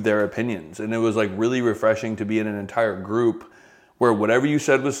value their opinions. And it was like really refreshing to be in an entire group where whatever you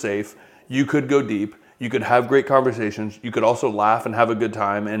said was safe. You could go deep, you could have great conversations, you could also laugh and have a good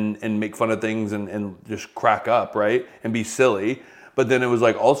time and make fun of things and just crack up, right? And be silly. But then it was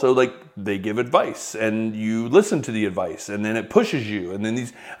like also like they give advice and you listen to the advice and then it pushes you. And then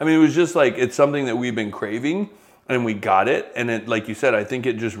it was just like, it's something that we've been craving. And we got it. And it, like you said, I think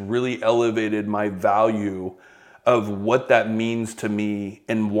it just really elevated my value of what that means to me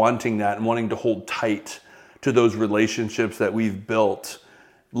and wanting that and wanting to hold tight to those relationships that we've built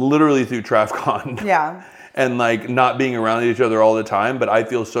literally through TravCon. Yeah. And like not being around each other all the time, but I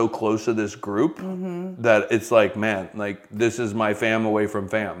feel so close to this group that it's like, man, like this is my fam away from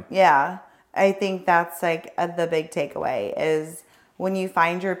fam. Yeah. I think that's like the big takeaway is when you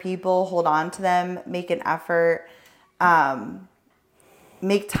find your people, hold on to them, make an effort,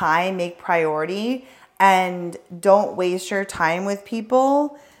 make time, make priority, and don't waste your time with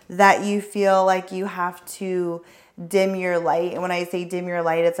people that you feel like you have to dim your light. And when I say dim your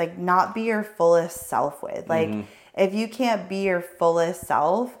light, it's like not be your fullest self with. Like if you can't be your fullest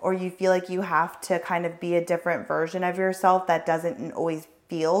self, or you feel like you have to kind of be a different version of yourself that doesn't always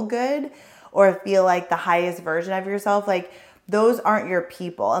feel good or feel like the highest version of yourself, like those aren't your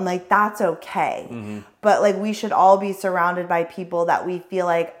people, and like that's okay. But like we should all be surrounded by people that we feel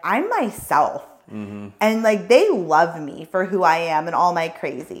like I'm myself. And like they love me for who I am and all my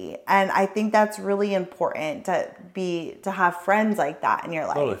crazy. And I think that's really important to have friends like that in your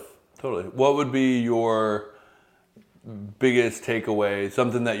life. Totally. What would be your biggest takeaway?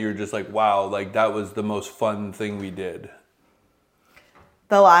 Something that you're just like, wow, like that was the most fun thing we did.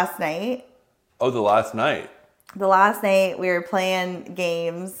 The last night. Oh, the last night. The last night we were playing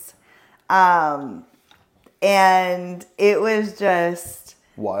games. And it was just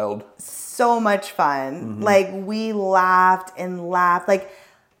wild. So much fun. Like we laughed and laughed. I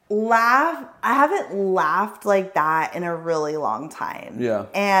haven't laughed like that in a really long time. Yeah.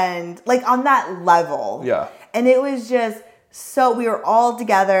 And like on that level. Yeah. And it was just so, we were all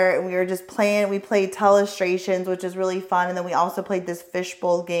together and we were just playing. We played Telestrations, which is really fun. And then we also played this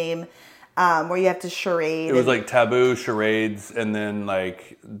fishbowl game where you have to charade. It was like taboo, charades, and then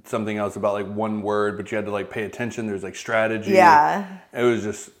like something else about like one word, but you had to like pay attention. There's like strategy. Yeah. It was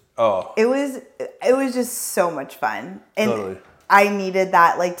just, It was just so much fun. And totally. I needed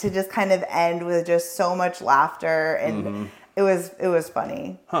that, like, to just kind of end with just so much laughter, and it was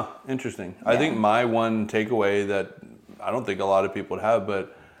funny. Huh, interesting. Yeah. I think my one takeaway that I don't think a lot of people would have,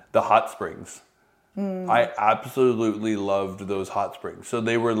 but the hot springs. I absolutely loved those hot springs. So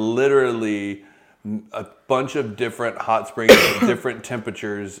they were literally a bunch of different hot springs at different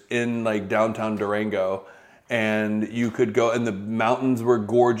temperatures in like downtown Durango. And you could go, and the mountains were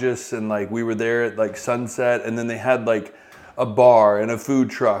gorgeous, and like we were there at like sunset, and then they had like a bar and a food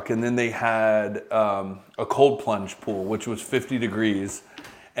truck, and then they had a cold plunge pool, which was 50 degrees,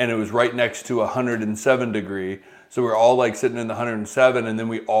 and it was right next to 107 degree. So we were all like sitting in the 107, and then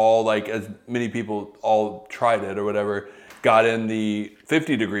we all, like, as many people all tried it or whatever, got in the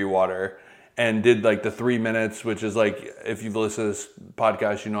 50 degree water and did like the 3 minutes, which is like, if you've listened to this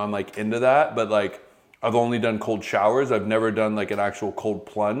podcast, you know I'm like into that, but like I've only done cold showers. I've never done like an actual cold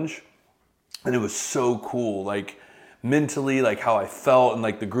plunge. And it was so cool, like mentally, like how I felt, and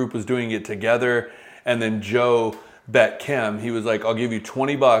like the group was doing it together. And then Joe bet Kim, he was like, I'll give you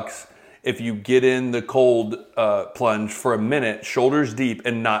 $20 if you get in the cold plunge for a minute, shoulders deep,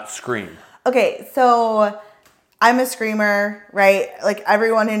 and not scream. Okay, so I'm a screamer, right? Like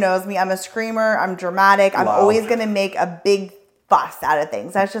everyone who knows me, I'm a screamer. I'm dramatic. I'm always going to make a big fuss out of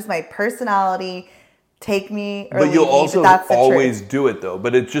things. That's just my personality. Take me or but you'll leave also me, but that's the always truth. do it though.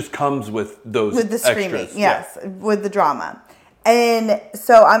 But it just comes with those with the screaming, extras. yes, with the drama. And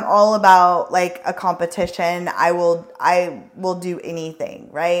so I'm all about like a competition. I will do anything,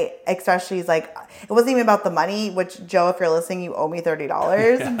 right? Especially like, it wasn't even about the money, which Joe, if you're listening, you owe me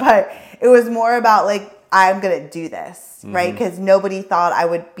 $30. Yeah. But it was more about like, I'm going to do this, right? Because nobody thought I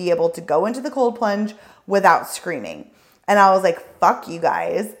would be able to go into the cold plunge without screaming. And I was like, fuck you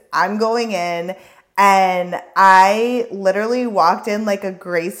guys. I'm going in. And I literally walked in like a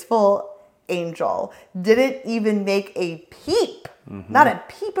graceful angel. Didn't even make a peep. Not a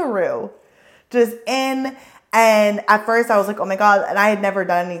peeparoo. Just in. And at first I was like, oh my God. And I had never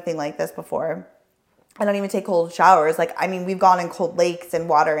done anything like this before. I don't even take cold showers. Like, I mean, we've gone in cold lakes and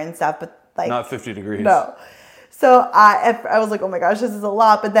water and stuff, but like. Not 50 degrees. No. So I was like, oh my gosh, this is a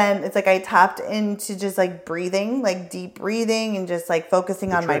lot. But then it's like I tapped into just like breathing, like deep breathing, and just like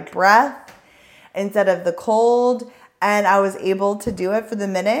focusing on my breath instead of the cold. And I was able to do it for the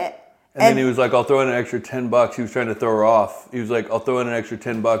minute. And then he was like, I'll throw in an extra $10. He was trying to throw her off. He was like, I'll throw in an extra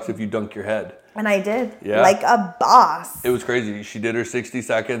 $10 if you dunk your head. And I did. Yeah. Like a boss. It was crazy. She did her 60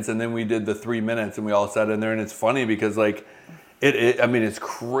 seconds, and then we did the 3 minutes, and we all sat in there. And it's funny because like, I mean, it's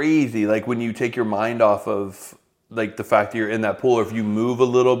crazy. Like when you take your mind off of like the fact that you're in that pool, or if you move a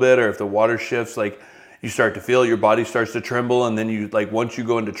little bit, or if the water shifts, like you start to feel, your body starts to tremble. And then you like, once you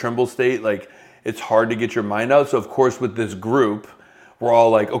go into tremble state, like it's hard to get your mind out. So of course with this group, we're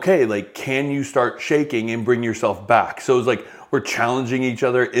all like, okay, like, can you start shaking and bring yourself back? So it's like, we're challenging each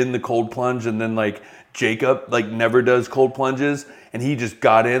other in the cold plunge. And then like Jacob, like never does cold plunges. And he just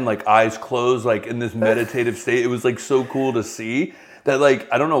got in like eyes closed, like in this meditative state. It was like so cool to see that.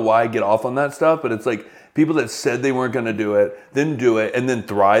 Like, I don't know why I get off on that stuff, but it's like people that said they weren't going to do it, then do it, and then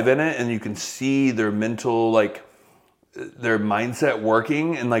thrive in it. And you can see their mental, like their mindset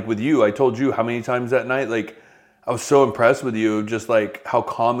working. And like with you, I told you how many times that night, like, I was so impressed with you, just like how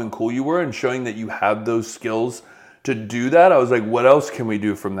calm and cool you were, and showing that you have those skills to do that. I was like, what else can we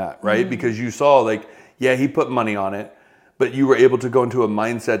do from that, right? Because you saw like, yeah, he put money on it, but you were able to go into a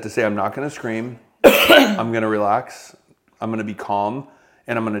mindset to say, I'm not going to scream. I'm going to relax. I'm going to be calm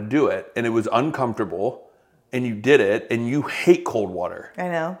and I'm going to do it. And it was uncomfortable and you did it and you hate cold water. I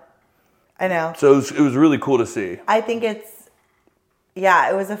know. So it was really cool to see. I think it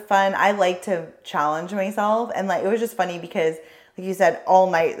was I like to challenge myself. And like, it was just funny because like you said,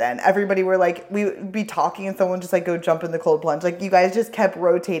 all night then, everybody were like, we would be talking and someone just like go jump in the cold plunge. Like you guys just kept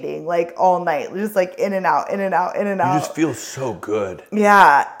rotating like all night, just like in and out, in and out, in and out. You just feel so good.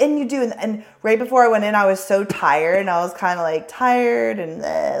 Yeah. And you do. And right before I went in, I was so tired and I was kind of like tired and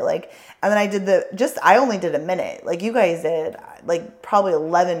and then I only did a minute. Like you guys did like probably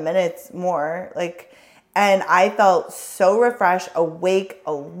 11 minutes more. And I felt so refreshed, awake,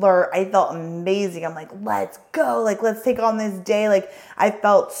 alert. I felt amazing. I'm like, let's go. Like, let's take on this day. Like, I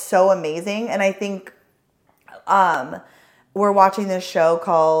felt so amazing. And I think we're watching this show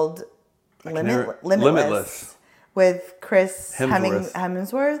called Limitless with Chris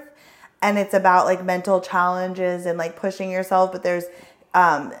Hemsworth. And it's about like mental challenges and like pushing yourself. But there's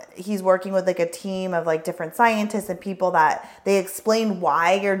he's working with like a team of like different scientists and people that they explain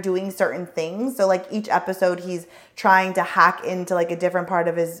why you're doing certain things. So like each episode he's trying to hack into like a different part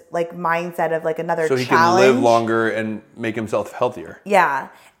of his like mindset of like another challenge. So he can live longer and make himself healthier. Yeah.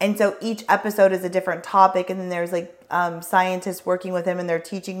 And so each episode is a different topic. And then there's like scientists working with him and they're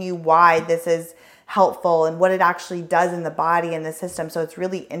teaching you why this is helpful and what it actually does in the body and the system. So it's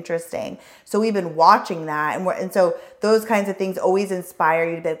really interesting. So we've been watching that. And so those kinds of things always inspire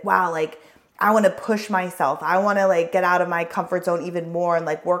you to be like, wow, like I want to push myself. I want to like get out of my comfort zone even more and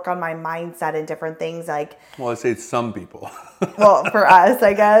like work on my mindset and different things. Like, well, I'd say it's some people. Well, for us,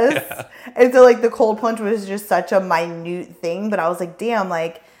 I guess. Yeah. And so like the cold plunge was just such a minute thing, but I was like, damn,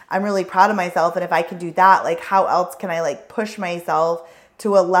 like I'm really proud of myself. And if I can do that, like how else can I like push myself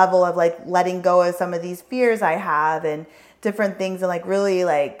to a level of like letting go of some of these fears I have and different things and like really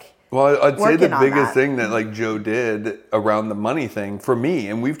like. Well, I'd say the biggest thing that like Joe did around the money thing for me,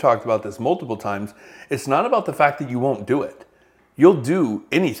 and we've talked about this multiple times, it's not about the fact that you won't do it. You'll do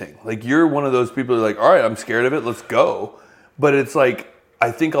anything. Like you're one of those people who are like, all right, I'm scared of it, let's go. But it's like, I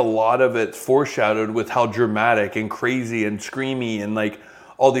think a lot of it's foreshadowed with how dramatic and crazy and screamy and like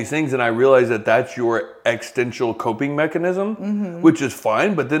all these things, and I realize that that's your existential coping mechanism, which is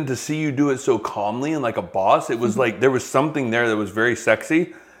fine, but then to see you do it so calmly and like a boss, it was like there was something there that was very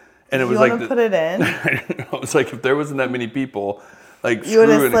sexy, and it was like put it in. I was like, if there wasn't that many people, like you would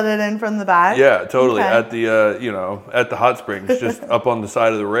have slid it in from the back. Yeah, totally. Okay. At the at the hot springs, just up on the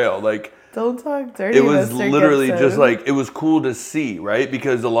side of the rail, like. Don't talk dirty. It was literally just like it was cool to see, right?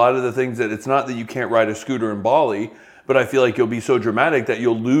 Because a lot of the things that it's not that you can't ride a scooter in Bali. But I feel like you'll be so dramatic that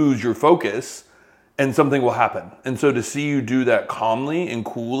you'll lose your focus and something will happen. And so to see you do that calmly and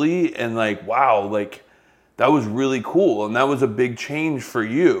coolly and like, wow, like that was really cool. And that was a big change for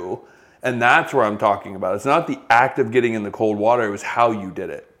you. And that's where I'm talking about. It's not the act of getting in the cold water. It was how you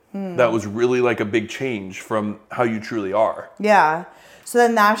did it. That was really like a big change from how you truly are. Yeah. So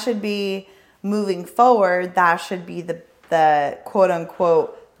then that should be moving forward. That should be the quote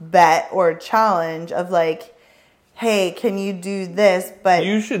unquote bet or challenge of like, hey, can you do this? But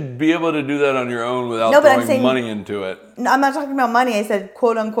you should be able to do that on your own without throwing money into it. No, I'm not talking about money. I said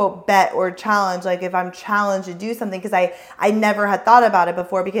quote unquote bet or challenge. Like if I'm challenged to do something, because I never had thought about it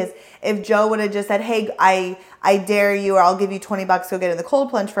before. Because if Joe would have just said, hey, I dare you, or I'll give you $20, go get in the cold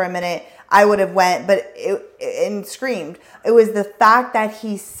plunge for a minute, I would have went, and screamed. It was the fact that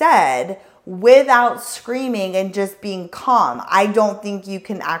he said without screaming and just being calm. I don't think you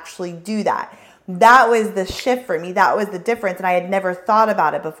can actually do that. That was the shift for me. That was the difference. And I had never thought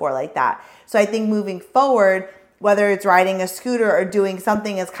about it before like that. So I think moving forward, whether it's riding a scooter or doing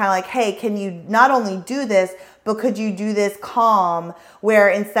something, it's kind of like, hey, can you not only do this, but could you do this calm, where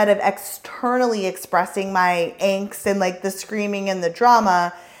instead of externally expressing my angst and like the screaming and the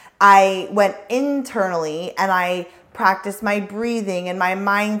drama, I went internally and I practiced my breathing and my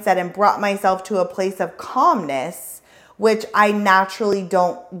mindset and brought myself to a place of calmness, which I naturally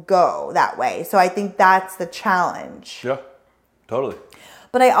don't go that way. So I think that's the challenge. Yeah, totally.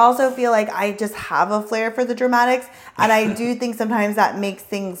 But I also feel like I just have a flair for the dramatics. And I do think sometimes that makes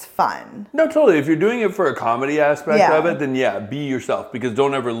things fun. No, totally. If you're doing it for a comedy aspect of it, then yeah, be yourself. Because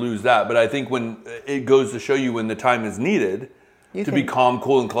don't ever lose that. But I think when it goes to show you when the time is needed to be calm,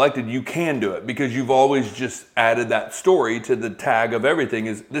 cool, and collected, you can do it. Because you've always just added that story to the tag of everything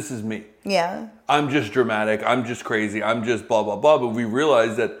is, this is me. Yeah. I'm just dramatic. I'm just crazy. I'm just blah, blah, blah. But we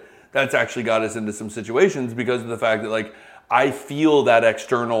realize that that's actually got us into some situations because of the fact that, like, I feel that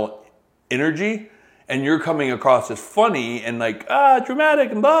external energy and you're coming across as funny and like,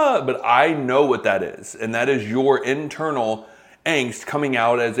 dramatic and blah. But I know what that is. And that is your internal angst coming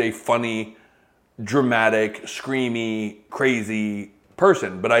out as a funny dramatic, screamy, crazy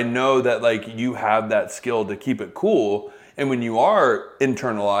person. But I know that like you have that skill to keep it cool. And when you are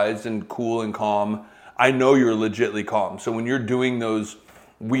internalized and cool and calm, I know you're legitly calm. So when you're doing those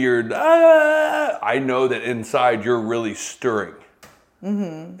weird, I know that inside you're really stirring. I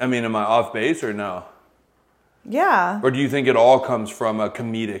mean, am I off base or no? Yeah. Or do you think it all comes from a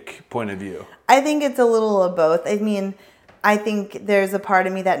comedic point of view? I think it's a little of both. I mean, I think there's a part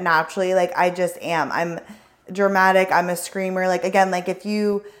of me that naturally, like, I just am. I'm dramatic. I'm a screamer. Like, again, like, if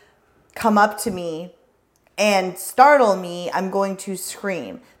you come up to me and startle me, I'm going to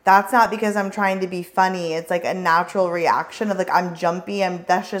scream. That's not because I'm trying to be funny. It's like a natural reaction of like, I'm jumpy.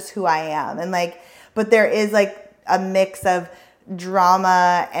 That's just who I am. And like, but there is like a mix of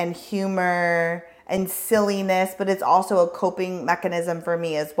drama and humor and silliness, but it's also a coping mechanism for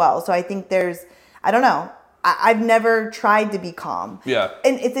me as well. So I think I don't know. I've never tried to be calm. Yeah.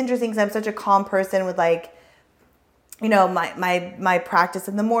 And it's interesting because I'm such a calm person with like, you know, my practice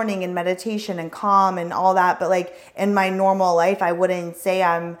in the morning and meditation and calm and all that. But like in my normal life, I wouldn't say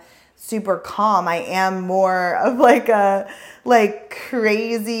I'm super calm. I am more of like a like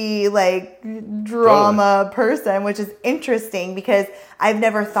crazy like drama person, which is interesting because I've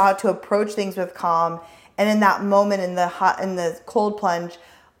never thought to approach things with calm. And in that moment in the cold plunge,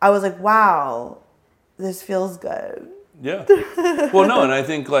 I was like, wow, this feels good. Yeah. Well, no, and I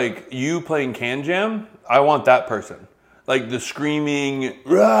think like you playing Can Jam, I want that person. Like the screaming,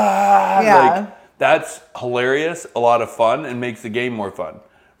 like that's hilarious, a lot of fun, and makes the game more fun,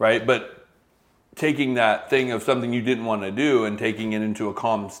 right? But taking that thing of something you didn't want to do and taking it into a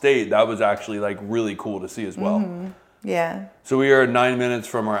calm state, that was actually like really cool to see as well. Mm-hmm. Yeah. So we are 9 minutes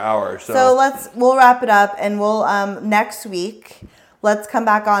from our hour. So we'll wrap it up, and we'll next week let's come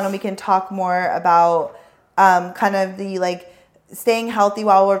back on and we can talk more about kind of the like staying healthy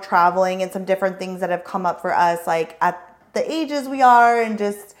while we're traveling and some different things that have come up for us like at the ages we are and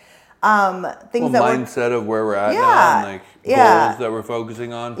just things that mindset of where we're at now and like goals that we're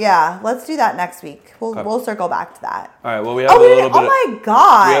focusing on. Yeah, let's do that next week. We'll circle back to that. All right. Well, we have my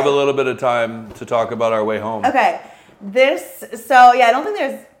God. We have a little bit of time to talk about our way home. Okay. I don't think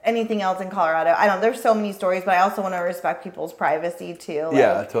there's anything else in Colorado. There's so many stories, but I also want to respect people's privacy too. Like,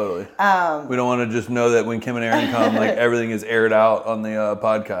 yeah, totally. We don't want to just know that when Kim and Aaron come, like everything is aired out on the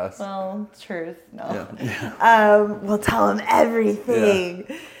podcast. Well, truth, no. Yeah. We'll tell them everything.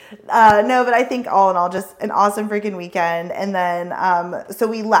 Yeah. No, but I think all in all, just an awesome freaking weekend. And then, so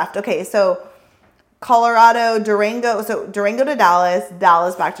we left. Okay, so Colorado, Durango. So Durango to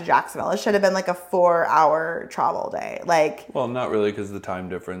Dallas back to Jacksonville. It should have been like a 4-hour travel day. Well, not really because of the time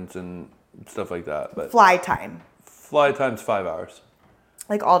difference and stuff like that. But fly time's 5 hours.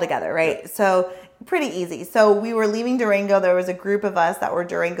 Like all together, right? Yeah. So pretty easy. So we were leaving Durango. There was a group of us that were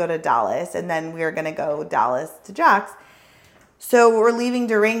Durango to Dallas, and then we were going to go Dallas to Jax. So we're leaving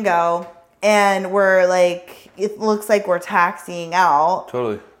Durango, and we're like, it looks like we're taxiing out.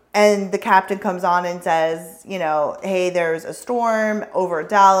 Totally. And the captain comes on and says, you know, hey, there's a storm over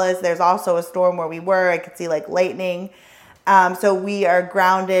Dallas. There's also a storm where we were. I could see like lightning. So we are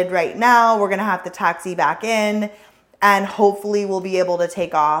grounded right now. We're going to have to taxi back in, and hopefully we'll be able to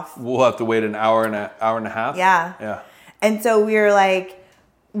take off. We'll have to wait an hour and a half. Yeah. Yeah. And so we were like,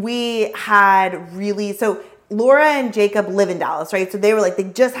 so Laura and Jacob live in Dallas, right? So they were like, they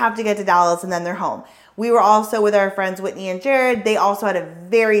just have to get to Dallas and then they're home. We were also with our friends Whitney and Jared. They also had a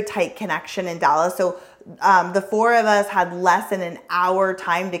very tight connection in Dallas. So the four of us had less than an hour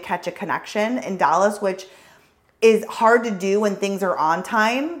time to catch a connection in Dallas, which is hard to do when things are on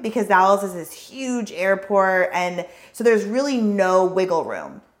time because Dallas is this huge airport. And so there's really no wiggle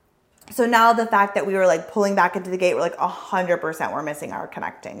room. So now the fact that we were like pulling back into the gate, we're like 100% we're missing our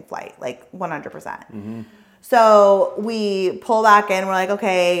connecting flight, like 100%. Mm-hmm. So we pull back in. We're like,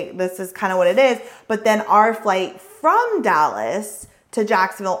 okay, this is kind of what it is. But then our flight from Dallas to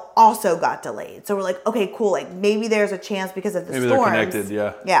Jacksonville also got delayed. So we're like, okay, cool. Like maybe there's a chance because of the storms. Maybe they're connected,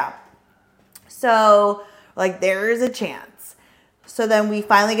 yeah. Yeah. So like there is a chance. So then we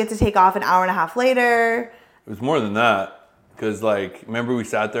finally get to take off an hour and a half later. It was more than that because like, remember we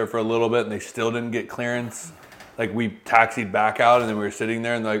sat there for a little bit and they still didn't get clearance. Like we taxied back out and then we were sitting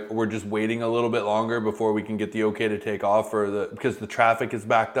there and like we're just waiting a little bit longer before we can get the okay to take off because the traffic is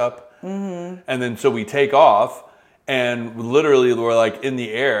backed up. Mm-hmm. And then so we take off and literally we're like in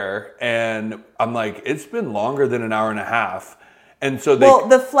the air and I'm like, it's been longer than an hour and a half. And so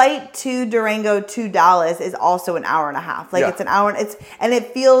the flight to Durango to Dallas is also an hour and a half. Like it's an hour and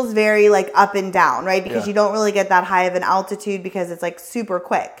it feels very like up and down, right? Because you don't really get that high of an altitude because it's like super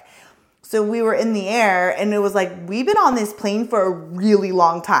quick. So we were in the air and it was like, we've been on this plane for a really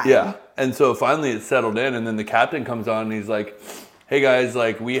long time. Yeah. And so finally it settled in, and then the captain comes on and he's like, hey guys,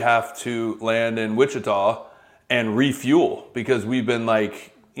 like we have to land in Wichita and refuel because we've been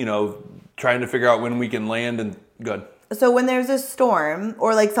like, trying to figure out when we can land and good. So when there's a storm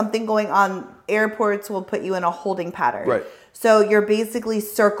or like something going on, airports will put you in a holding pattern. Right. So you're basically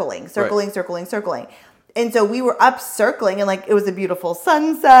circling. And so we were up circling and like it was a beautiful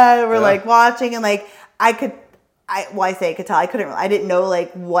sunset. We're like watching and like I could tell. I didn't know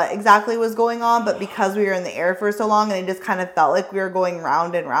like what exactly was going on, but because we were in the air for so long and it just kind of felt like we were going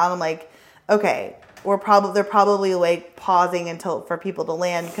round and round, I'm like, okay, they're probably like pausing for people to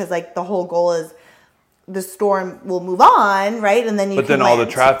land because like the whole goal is the storm will move on, right? And then all the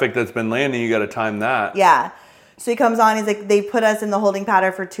traffic that's been landing, you got to time that. Yeah. So he comes on, he's like, they put us in the holding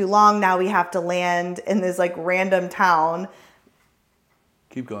pattern for too long. Now we have to land in this like random town.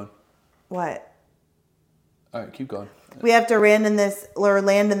 Keep going. What? All right, keep going. We have to land in this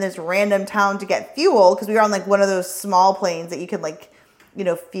random town to get fuel because we were on like one of those small planes that you can like,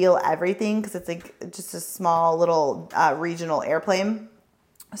 feel everything because it's like just a small little regional airplane.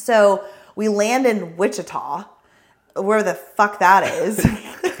 So we land in Wichita, where the fuck that is.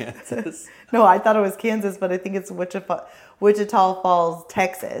 Kansas? No, I thought it was Kansas, but I think it's Wichita Falls,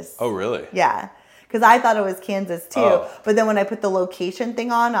 Texas. Oh, really? Yeah. Because I thought it was Kansas too. Oh. But then when I put the location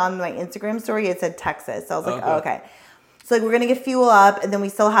thing on my Instagram story, it said Texas. So I was like, oh, okay. So like we're going to get fuel up and then we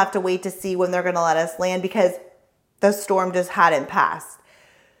still have to wait to see when they're going to let us land because the storm just hadn't passed.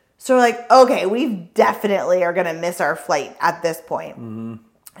 So we're like, okay, we definitely are going to miss our flight at this point.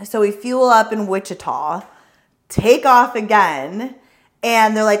 Mm-hmm. So we fuel up in Wichita, take off again,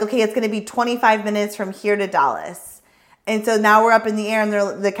 and they're like, okay, it's going to be 25 minutes from here to Dallas. And so now we're up in the air,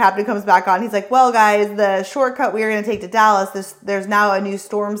 and the captain comes back on. He's like, well, guys, the shortcut we were going to take to Dallas, there's now a new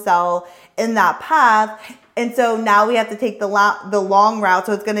storm cell in that path. And so now we have to take the long route,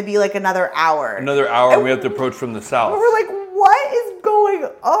 so it's going to be like another hour. And we have to approach from the south. We're like, what is going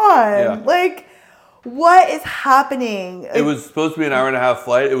on? Yeah. Like, what is happening? It was supposed to be an hour and a half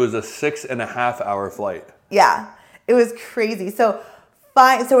flight. It was a 6.5 hour flight. Yeah, it was crazy. So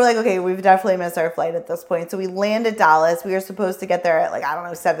fine. So we're like, okay, we've definitely missed our flight at this point. So we land at Dallas. We were supposed to get there at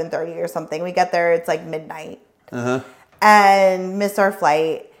 7:30 or something. We get there, it's like midnight. And miss our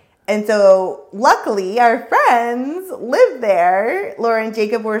flight. And so luckily our friends live there. Laura and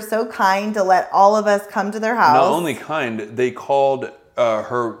Jacob were so kind to let all of us come to their house. Not only kind, they called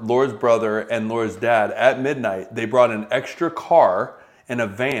Laura's brother and Laura's dad at midnight. They brought an extra car and a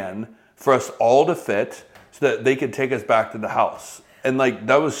van for us all to fit so that they could take us back to the house. And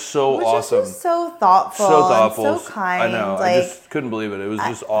that was so awesome. Which is just so thoughtful. So kind. I know. I just couldn't believe it. It was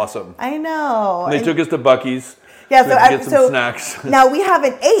just awesome. I know. And they took us to Buc-ee's. Yeah, to get some snacks. Now we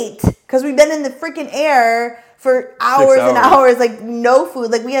haven't ate because we've been in the freaking air for hours and hours, no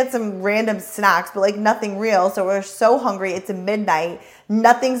food. We had some random snacks, but nothing real. So we're so hungry. It's midnight.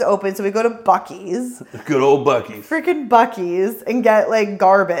 Nothing's open. So we go to Buc-ee's. Good old Buc-ee's. Freaking Buc-ee's and get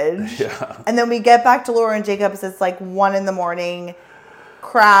garbage. Yeah. And then we get back to Laura and Jacob's. It's 1 a.m.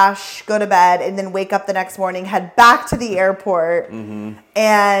 Crash, go to bed, and then wake up the next morning, head back to the airport, and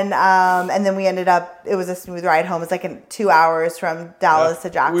then we ended up. It was a smooth ride home. It's in 2 hours from Dallas to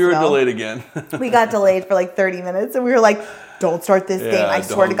Jacksonville. We were delayed again. We got delayed for 30 minutes, and we were like, "Don't start this game! I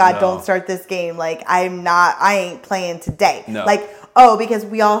swear to God, don't start this game! I ain't playing today." No. Because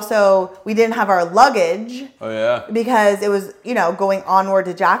we didn't have our luggage. Oh, yeah. Because it was, going onward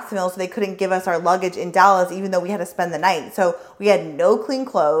to Jacksonville, so they couldn't give us our luggage in Dallas, even though we had to spend the night. So we had no clean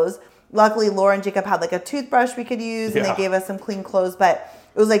clothes. Luckily, Laura and Jacob had a toothbrush we could use, and they gave us some clean clothes. But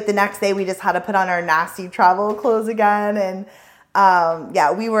it was the next day we just had to put on our nasty travel clothes again. And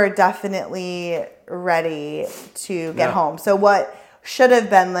we were definitely ready to get home. So what should have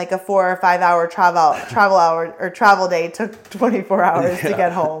been a 4 or 5 hour travel day took 24 hours to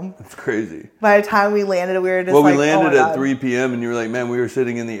get home. That's crazy. By the time we landed, we were just we landed at 3 p.m. and you were like, man, we were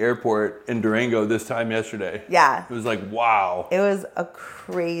sitting in the airport in Durango this time yesterday. Yeah. It was wow. It was a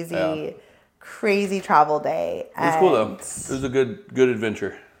crazy travel day. It was cool though. It was a good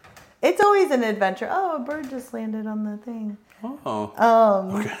adventure. It's always an adventure. Oh, a bird just landed on the thing.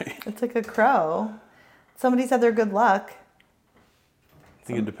 Oh. Okay. It's like a crow. Somebody said they're good luck. I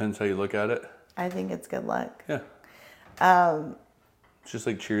think it depends how you look at it. I think it's good luck. Yeah. It's just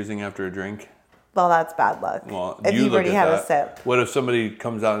like cheersing after a drink. Well, that's bad luck. Well, if you've already had a sip. What if somebody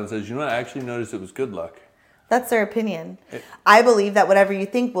comes out and says, I actually noticed it was good luck? That's their opinion. I believe that whatever you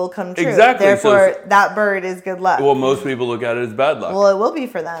think will come true. Exactly. Therefore, that bird is good luck. Well, most people look at it as bad luck. Well, it will be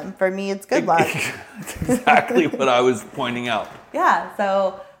for them. For me, it's good luck. That's exactly what I was pointing out. Yeah,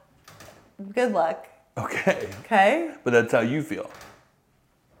 so good luck. Okay. Okay? But that's how you feel.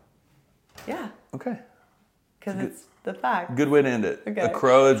 Yeah. Okay. Because it's the fact. Good way to end it. Okay. A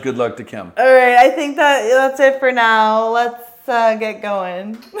crow is good luck to Kim. All right. I think that's it for now. Let's get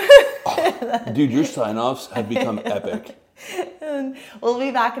going. Dude, your sign-offs have become epic. And we'll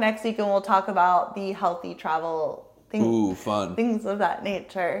be back next week and we'll talk about the healthy travel things. Ooh, fun. Things of that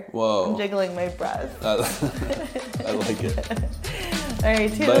nature. Whoa. I'm jiggling my breath. I like it. All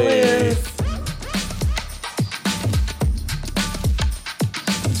right, toodaloos. Bye.